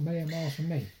 Not a million miles from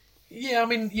me. Yeah, I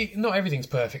mean, not everything's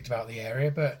perfect about the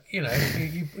area, but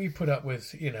you put up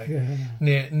with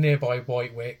nearby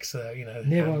White Wicks,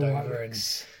 nearby Andover and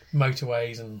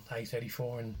motorways and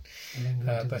A34 and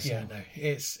but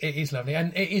it is lovely,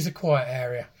 and it is a quiet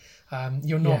area.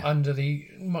 You're not under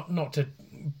not to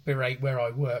berate where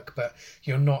I work, but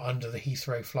you're not under the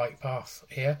Heathrow flight path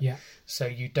here, so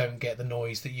you don't get the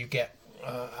noise that you get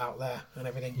out there and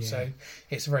everything. So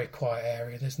it's a very quiet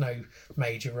area. There's no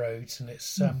major roads, and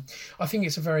it's I think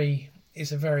it's a very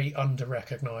under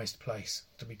recognised place,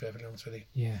 to be perfectly honest with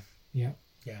you. Yeah.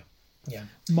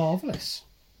 Marvellous.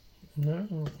 No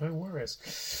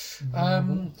worries.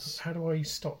 How do I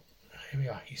stop? Here we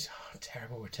are. He's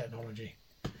terrible with technology.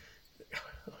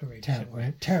 Terrible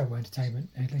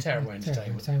entertainment. Terrible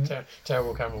entertainment.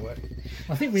 Terrible camera work.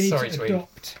 I think we need to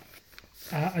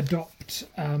adopt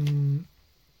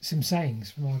some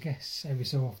sayings from our guests every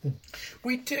so often.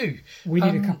 We do. We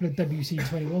need a couple of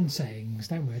WC21 sayings,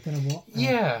 don't we? I don't know what.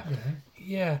 Yeah.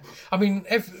 I mean,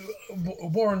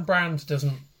 Warren Brand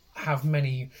doesn't have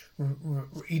many.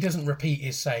 He doesn't repeat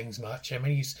his sayings much. I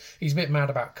mean, he's a bit mad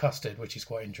about custard, which is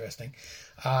quite interesting.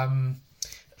 But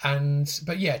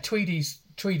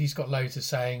Tweedy's got loads of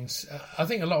sayings. I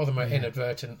think a lot of them are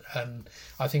inadvertent, and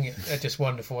I think they're just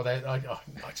wonderful. I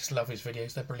just love his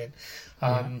videos. They're brilliant.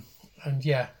 I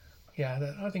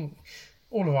think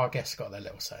all of our guests got their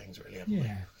little sayings, really. Haven't we?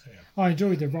 So, I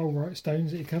enjoyed the Roll Right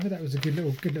Stones that you covered. That was a good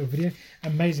little video.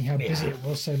 Amazing how busy it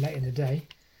was so late in the day.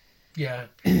 Yeah,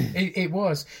 it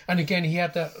was. And again, he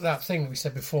had that thing that we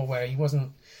said before, where he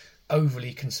wasn't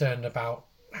overly concerned about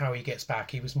how he gets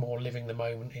back. He was more living the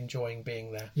moment, enjoying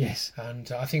being there. Yes.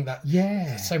 And I think that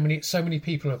so many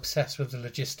people are obsessed with the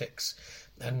logistics,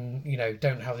 and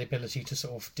don't have the ability to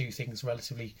sort of do things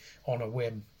relatively on a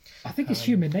whim. I think it's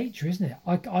human nature, isn't it?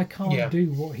 I can't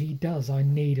do what he does. I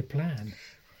need a plan.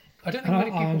 I don't think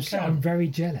many people can. I'm very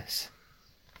jealous.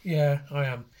 Yeah, I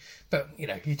am. But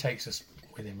he takes us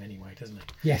with him anyway, doesn't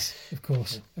it? Yes, of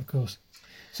course, of course.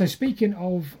 So speaking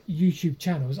of YouTube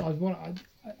channels,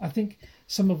 I think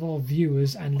some of our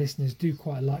viewers and listeners do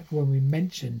quite like when we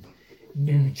mention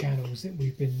new channels that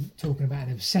we've been talking about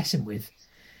and obsessing with.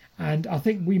 And I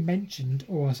think we mentioned,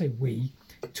 or I say we,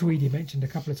 Tweedy mentioned a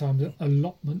couple of times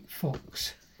Allotment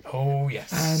Fox. Oh,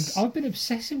 yes. And I've been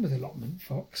obsessing with Allotment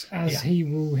Fox, as he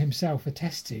will himself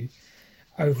attest to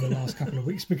over the last couple of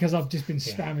weeks, because I've just been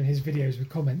spamming his videos with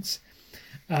comments.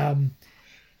 And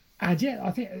yeah,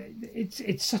 I think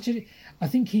it's such a... I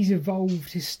think he's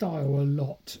evolved his style a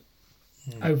lot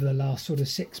over the last sort of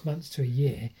 6 months to a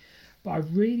year. But I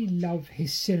really love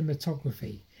his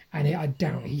cinematography, and I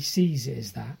doubt he sees it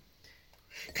as that.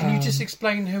 Can you just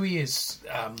explain who he is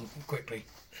quickly?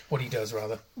 What he does,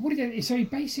 rather. What he does, so he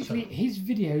basically, his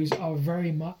videos are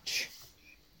very much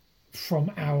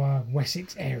from our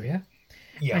Wessex area.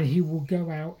 Yeah. And he will go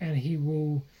out and he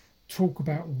will talk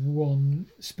about one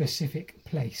specific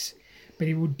place. But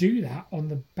he will do that on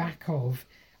the back of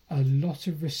a lot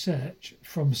of research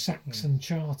from Saxon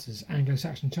charters,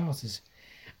 Anglo-Saxon charters.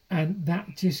 And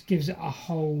that just gives it a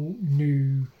whole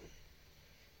new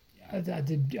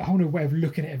way of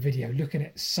looking at a video, looking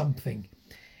at something.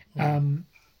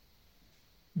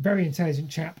 Very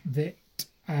intelligent chap that,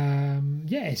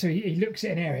 so he looks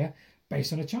at an area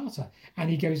based on a charter, and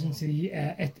he goes into the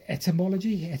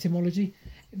etymology,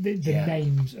 the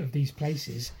names of these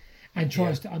places, and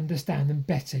tries to understand them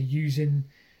better using,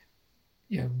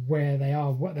 where they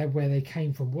are, where they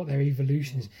came from, what their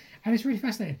evolution is, and it's really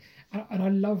fascinating. And I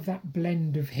love that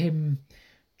blend of him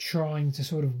trying to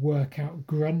sort of work out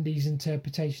Grundy's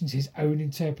interpretations, his own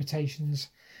interpretations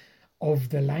of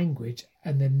the language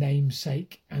and the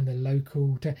namesake and the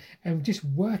local, and just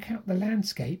work out the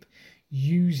landscape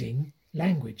using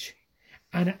language.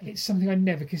 And it's something I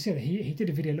never considered. He did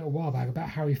a video a little while back about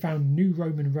how he found New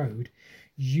Roman Road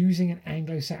using an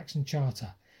Anglo-Saxon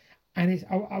charter. And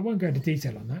I won't go into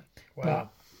detail on that. Wow.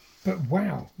 But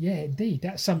wow, yeah, indeed,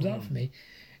 that sums it up for me.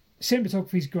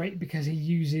 Cinematography is great because he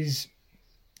uses,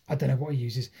 I don't know what he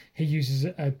uses. He uses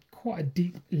quite a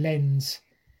deep lens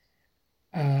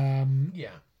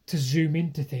to zoom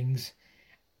into things.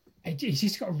 He's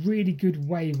just got a really good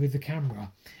way with the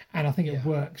camera, and I think it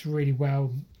works really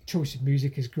well. Choice of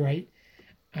music is great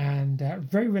and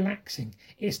very relaxing.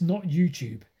 It's not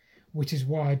YouTube, which is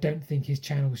why I don't think his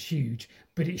channel's huge,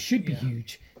 but it should be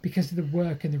huge because of the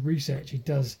work and the research he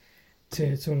does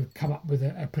to sort of come up with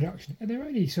a production. And they're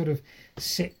only sort of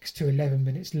 6 to 11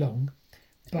 minutes long,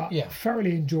 but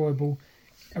thoroughly enjoyable,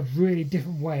 a really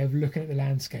different way of looking at the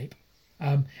landscape.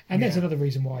 And there's another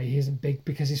reason why he isn't big,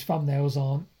 because his thumbnails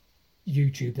aren't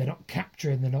YouTube. They're not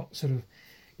capturing, they're not sort of,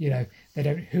 they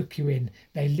don't hook you in.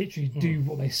 They literally do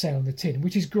what they say on the tin,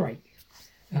 which is great.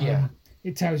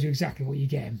 It tells you exactly what you're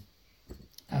getting.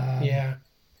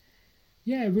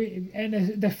 Really,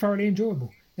 and they're thoroughly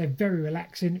enjoyable. They're very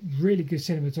relaxing, really good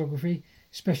cinematography,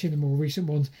 especially the more recent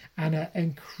ones, and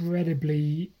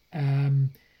incredibly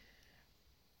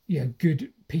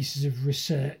good pieces of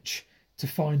research to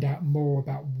find out more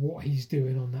about what he's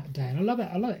doing on that day. And I love it.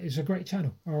 It's a great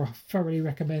channel. I thoroughly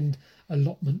recommend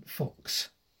Allotment Fox.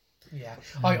 Yeah,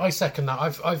 I second that.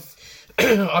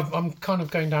 I'm kind of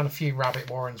going down a few rabbit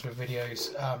warrens with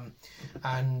videos,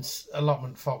 and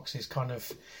Allotment Fox is kind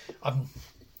of.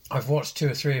 I've watched 2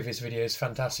 or 3 of his videos,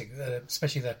 fantastic,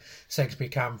 especially the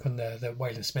Segsby Camp and the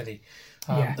Wayland Smithy.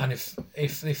 And if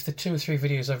the 2 or 3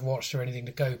 videos I've watched are anything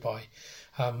to go by,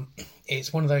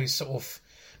 it's one of those sort of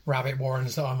rabbit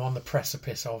warrens that I'm on the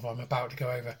precipice of. I'm about to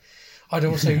go over. I'd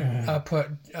also put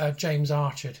James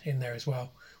Archer in there as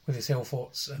well with his hill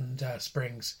forts and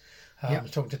springs. I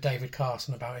talked to David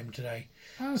Carson about him today.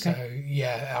 Oh,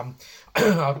 okay.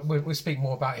 So we'll speak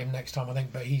more about him next time, I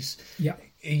think. But he's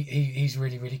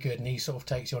really, really good, and he sort of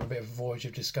takes you on a bit of a voyage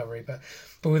of discovery. But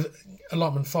with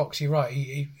Allotment Fox, you're right.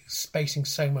 He's basing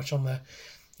so much on the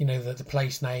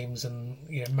place names and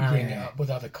marrying it up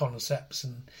with other concepts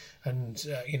and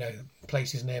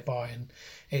places nearby, and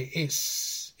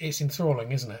it's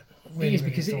enthralling, isn't it? Really, it is,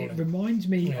 because it reminds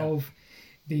me of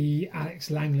the Alex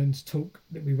Langland's talk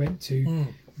that we went to,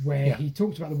 where he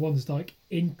talked about the ones like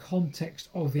in context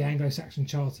of the Anglo-Saxon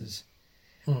charters,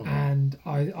 and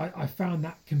I found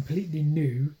that completely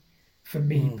new for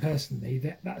me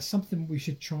personally. That's something we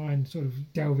should try and sort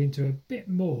of delve into a bit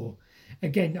more.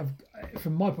 Again,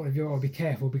 from my point of view, I'll be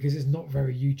careful because it's not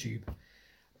very YouTube,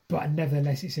 but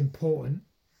nevertheless, it's important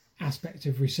aspect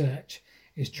of research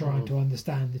is trying to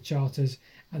understand the charters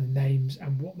and the names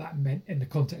and what that meant in the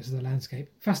context of the landscape.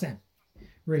 Fascinating.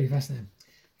 Really fascinating.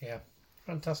 Yeah,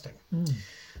 fantastic.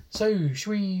 So, should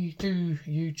we do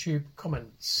YouTube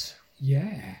comments?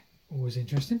 Yeah. Always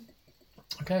interesting.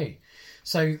 Okay,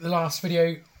 so the last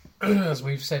video, as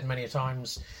we've said many a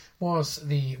times, was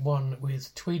the one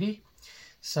with Tweedy.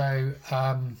 So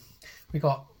we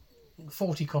got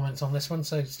 40 comments on this one,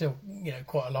 so still,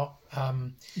 quite a lot.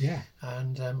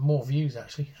 And more views,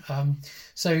 actually.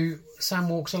 So Sam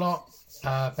walks a lot,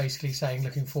 basically saying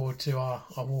looking forward to our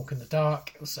walk in the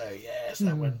dark. So yes,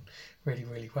 that went really,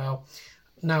 really well.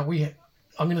 Now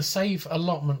I'm going to save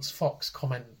Allotments Fox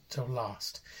comment till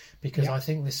last, because I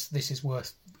think this is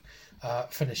worth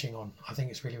finishing on. I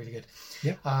think it's really, really good.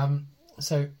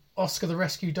 So Oscar the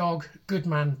Rescue Dog, Good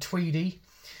Man Tweedy,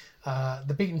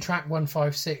 the Beaten Track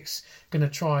 156, going to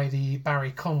try the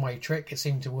Barry Conway trick. It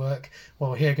seemed to work.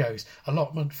 Well, here goes.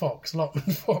 Allotment Fox,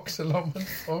 Allotment Fox, Allotment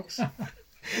Fox.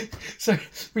 So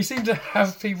we seem to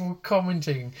have people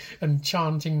commenting and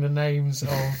chanting the names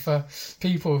of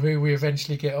people who we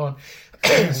eventually get on.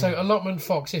 So Allotment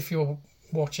Fox, if you're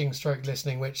watching stroke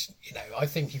listening, which I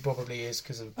think he probably is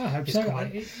because of his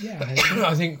comment.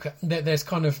 I think there's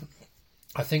kind of,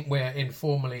 I think we're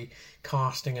informally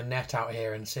casting a net out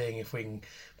here and seeing if we can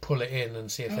pull it in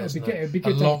and see if there's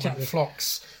Allotment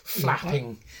Fox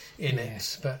flapping in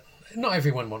it. But not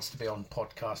everyone wants to be on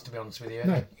podcast, to be honest with you.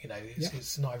 No.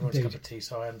 It's not everyone's cup of tea,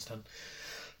 so I understand.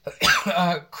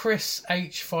 Chris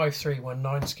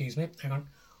H5319, excuse me, hang on.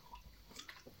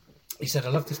 He said, I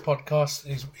love this podcast.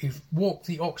 He's walked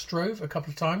the Ox Drove a couple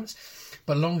of times,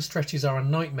 but long stretches are a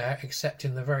nightmare except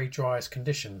in the very driest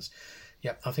conditions.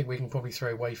 Yep, I think we can probably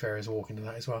throw Wayfarers walk into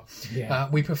that as well. Yeah.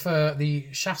 We prefer the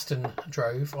Shaston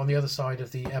Drove on the other side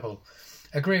of the Ebble.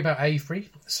 Agree about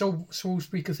Avebury.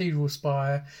 Salisbury Cathedral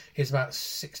Spire is about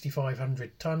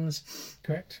 6,500 tonnes.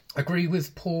 Correct. Agree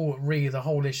with Paul Ree, the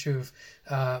whole issue of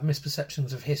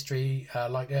misperceptions of history,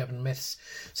 like urban myths.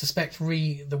 Suspect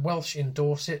Ree, the Welsh in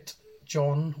Dorset,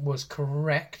 John, was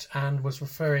correct and was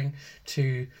referring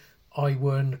to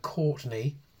Iwern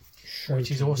Courtney,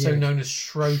 which is also known as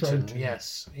Shroton.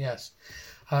 Yes.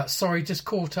 Sorry, just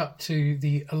caught up to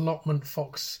the Allotment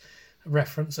Fox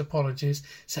reference. Apologies.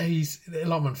 So the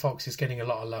Allotment Fox is getting a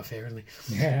lot of love here, isn't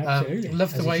he? Yeah, absolutely.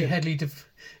 Love the way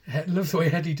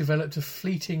Headley developed a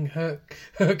fleeting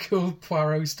Hercule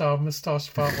Poirot style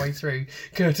moustache partway through,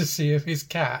 courtesy of his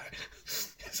cat.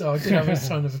 So I did have a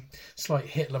kind of slight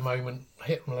Hitler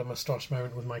moustache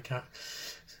moment with my cat.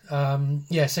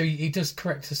 So he does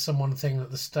correct us on one thing,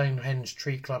 that the Stonehenge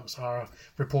tree clumps are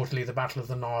reportedly the Battle of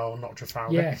the Nile, not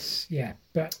Trafalgar. Yes,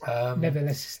 but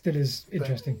nevertheless, still is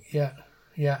interesting.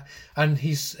 Yeah, and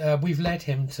we've led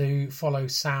him to follow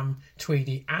Sam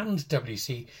Tweedy and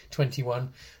WC21.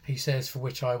 He says, for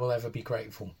which I will ever be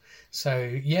grateful. So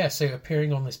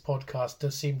appearing on this podcast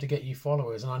does seem to get you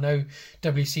followers, and I know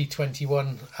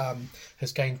WC21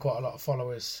 has gained quite a lot of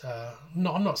followers.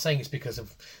 I'm not saying it's because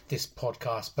of this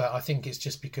podcast, but I think it's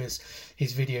just because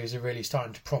his videos are really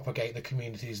starting to propagate the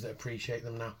communities that appreciate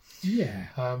them now. Yeah.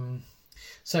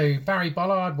 So Barry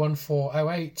Bollard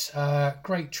 1408,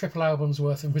 great triple albums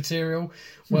worth of material.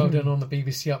 Well done on the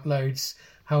BBC uploads.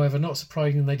 However, not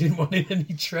surprising they didn't want in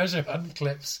any treasure hunt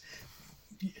clips.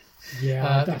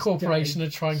 Yeah, the corporation are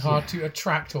trying hard to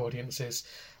attract audiences.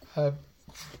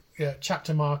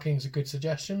 Chapter marking is a good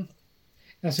suggestion.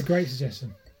 That's a great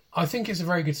suggestion. I think it's a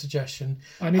very good suggestion.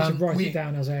 I need to write it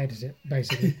down as I edit it,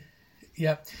 basically.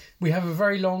 Yeah, we have a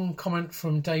very long comment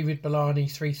from David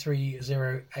Bellani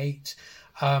 3308.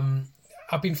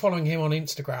 I've been following him on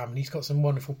Instagram, and he's got some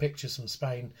wonderful pictures from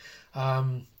Spain.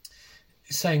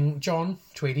 Saying John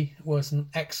Tweedy was an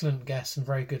excellent guest and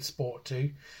very good sport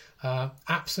too.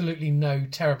 Absolutely no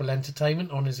terrible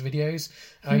entertainment on his videos.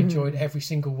 I enjoyed every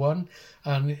single one,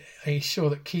 and he's sure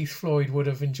that Keith Floyd would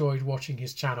have enjoyed watching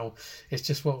his channel. It's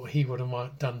just what he would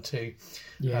have done too.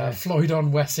 Yeah. Floyd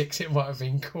on Wessex, it might have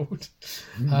been called.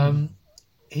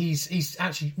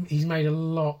 He's made a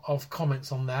lot of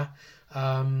comments on there.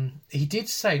 He did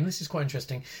say, and this is quite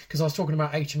interesting, because I was talking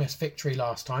about HMS Victory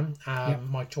last time.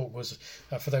 My talk was,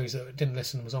 for those that didn't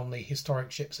listen, was on the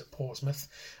historic ships at Portsmouth.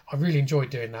 I really enjoyed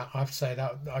doing that. I have to say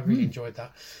that I really enjoyed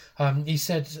that. He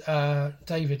said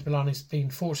David Bellani's been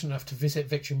fortunate enough to visit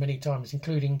Victory many times,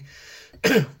 including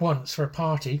once for a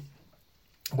party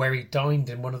where he dined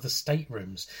in one of the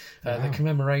staterooms. The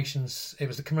commemorations. It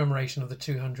was the commemoration of the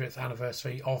 200th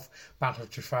anniversary of Battle of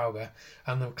Trafalgar,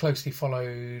 and they were closely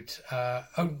followed.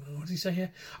 What did he say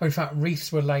here? Oh, in fact,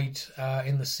 wreaths were laid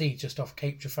in the sea just off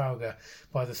Cape Trafalgar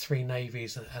by the three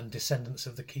navies and descendants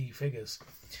of the key figures.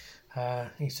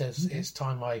 He says, it's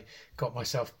time I got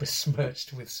myself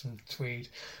besmirched with some tweed.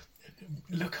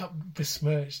 Look up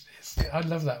besmirched. I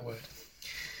love that word.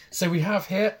 So we have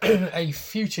here a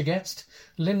future guest,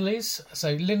 Linley's.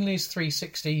 So Linley's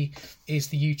 360 is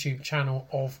the YouTube channel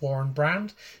of Warren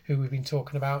Brand, who we've been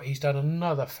talking about. He's done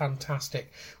another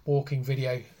fantastic walking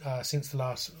video since the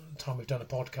last time we've done a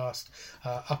podcast.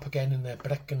 Up again in the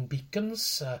Brecon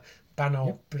Beacons,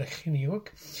 Banal Brechiniog.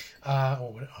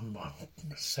 I'm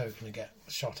so going to get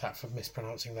shot at for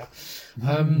mispronouncing that.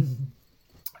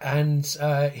 And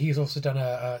he's also done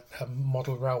a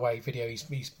model railway video.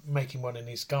 He's making one in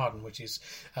his garden, which is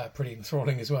pretty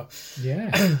enthralling as well.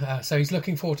 Yeah. So he's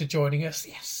looking forward to joining us.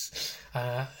 Yes.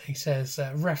 He says,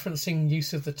 referencing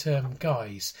use of the term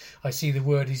guys, I see the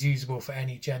word is usable for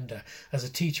any gender. As a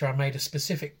teacher, I made a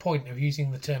specific point of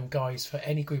using the term guys for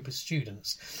any group of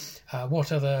students.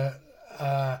 What other...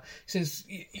 he says,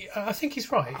 I think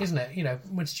he's right, isn't it? You know,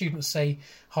 when students say,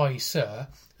 hi, sir...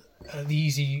 the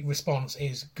easy response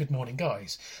is good morning,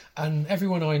 guys, and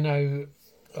everyone I know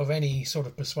of any sort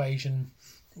of persuasion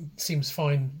seems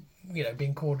fine, you know,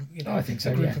 being called, you know, I think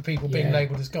so, a group yeah. of people being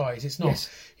labelled as guys. It's not,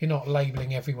 you're not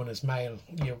labelling everyone as male.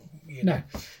 You know,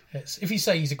 it's, if you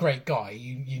say he's a great guy,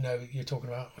 you know you're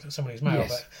talking about someone who's male.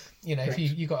 But you know, if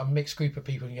you got a mixed group of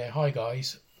people and you go, hi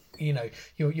guys, you know,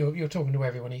 you're talking to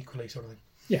everyone equally, sort of thing.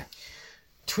 Yeah.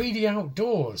 Tweedy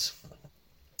Outdoors.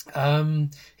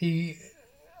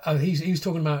 He was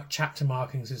talking about chapter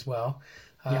markings as well,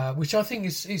 which I think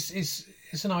is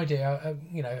an idea.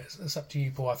 You know, it's up to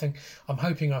you, Paul. I'm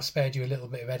hoping I've spared you a little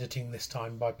bit of editing this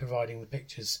time by providing the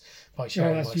pictures by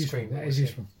sharing my useful. screen. That is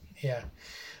useful. Yeah.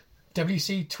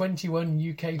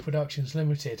 WC21 UK Productions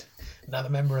Limited, another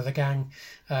member of the gang.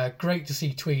 Great to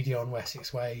see Tweedy on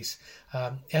Wessex Ways.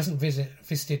 He hasn't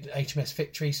visited HMS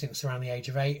Victory since around the age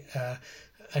of 8,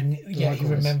 and yeah, he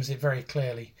remembers it very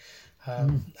clearly.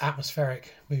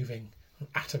 Atmospheric, moving,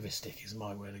 atavistic is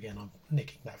my word again. I'm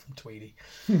nicking that from Tweedy.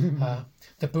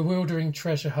 The bewildering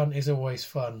treasure hunt is always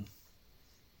fun.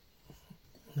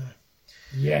 No.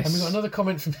 Yes. And we've got another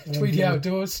comment from Tweedy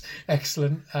Outdoors.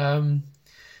 Excellent.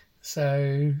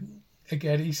 So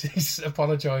again, he's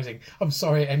apologising. I'm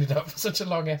sorry it ended up such a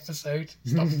long episode.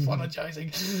 Stop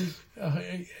apologising.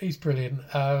 He's brilliant.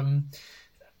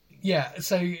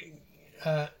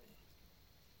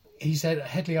 He said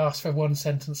Headley asked for a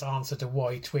one-sentence answer to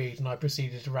why Tweed, and I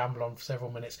proceeded to ramble on for several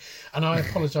minutes. And I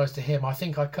apologise to him. I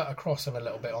think I cut across him a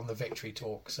little bit on the victory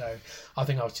talk, so I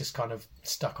think I was just kind of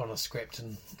stuck on a script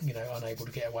and, you know, unable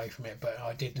to get away from it. But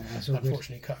I did,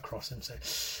 unfortunately, cut across him. So,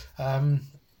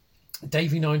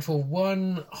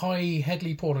 Davey941, hi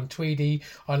Headley, Paul and Tweedy.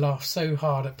 I laughed so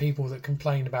hard at people that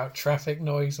complain about traffic,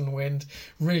 noise and wind.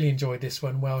 Really enjoyed this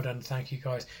one. Well done. Thank you,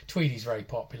 guys. Tweedy's very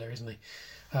popular, isn't he?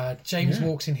 James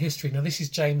Walks in History. Now, this is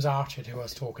James Archer who I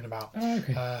was talking about. Oh,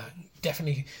 okay.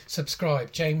 Definitely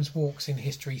subscribe. James Walks in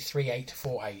History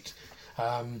 3848.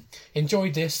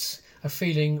 Enjoyed this. A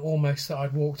feeling almost that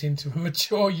I'd walked into a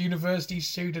mature university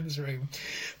student's room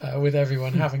with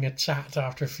everyone having a chat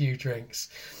after a few drinks.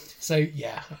 So,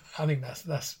 yeah, I think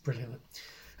that's brilliant.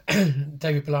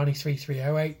 David Bellani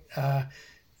 3308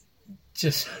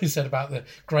 just said about the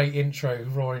great intro,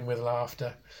 roaring with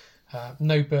laughter.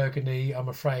 No Burgundy, I'm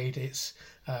afraid. It's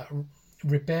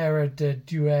Ribera de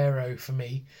Duero for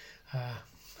me.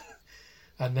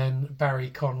 And then Barry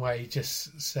Conway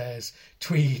just says,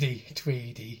 Tweedy,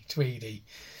 Tweedy, Tweedy.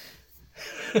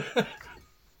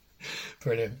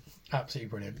 Brilliant. Absolutely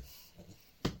brilliant.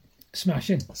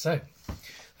 Smashing. So,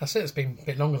 that's it. It's been a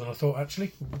bit longer than I thought,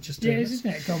 actually. Isn't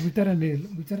it? God, we've done a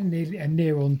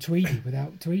near on Tweedy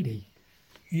without Tweedy.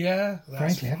 Yeah,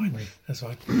 that's frankly, fine. Haven't we? That's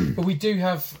fine. But we do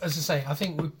have, as I say, I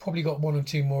think we've probably got one or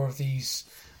two more of these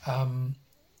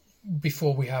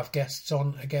before we have guests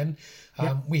on again.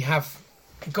 We have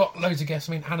got loads of guests.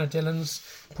 I mean, Hannah Dillon's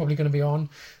probably going to be on.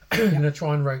 I'm going to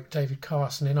try and rope David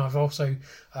Carson in. I've also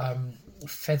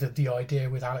feathered the idea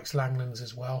with Alex Langlands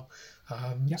as well.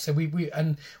 So we've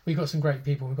got some great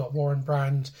people. We've got Warren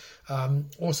Brand.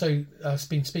 Also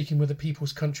been speaking with the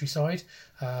People's Countryside.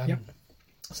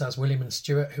 So that's William and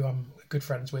Stuart, who I'm good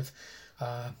friends with.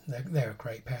 They're a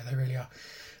great pair. They really are.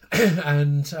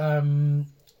 And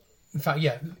in fact,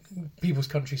 People's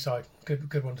Countryside,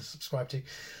 good one to subscribe to.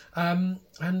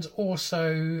 And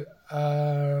also,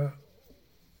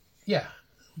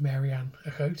 Marianne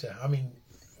Akota. I mean,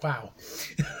 wow.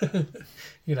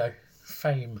 You know,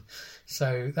 fame.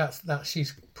 So that's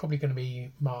she's probably going to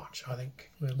be March, I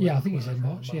think. I think he said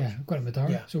March. Yeah, I've got it in the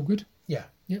diary. It's all good. Yeah.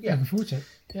 Looking forward to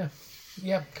it.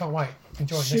 Yeah, can't wait.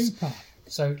 Enjoying this. Super.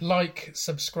 So like,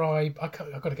 subscribe. I've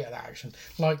got to get that action.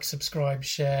 Like, subscribe,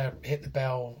 share, hit the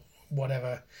bell,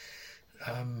 whatever.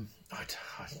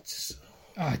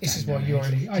 This is don't why know, you're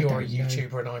actually. I a don't know.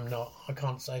 YouTuber and I'm not. I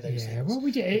can't say those Yeah, things. well,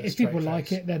 with a if people straight like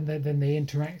face. it, then they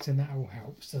interact, and that all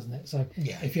helps, doesn't it? So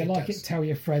Yeah, if you it like does. it, tell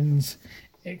your friends,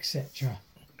 etc.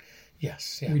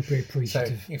 Yes, yeah. We'd be So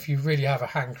appreciative. if you really have a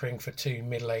hankering for two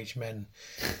middle-aged men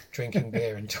drinking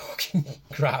beer and talking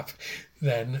crap,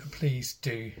 then please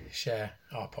do share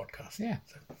our podcast. Yeah.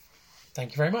 So,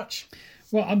 thank you very much.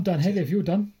 Well, I'm done here. If you're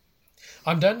done,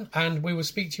 I'm done, and we will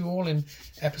speak to you all in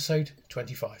episode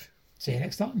 25. see you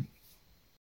next time.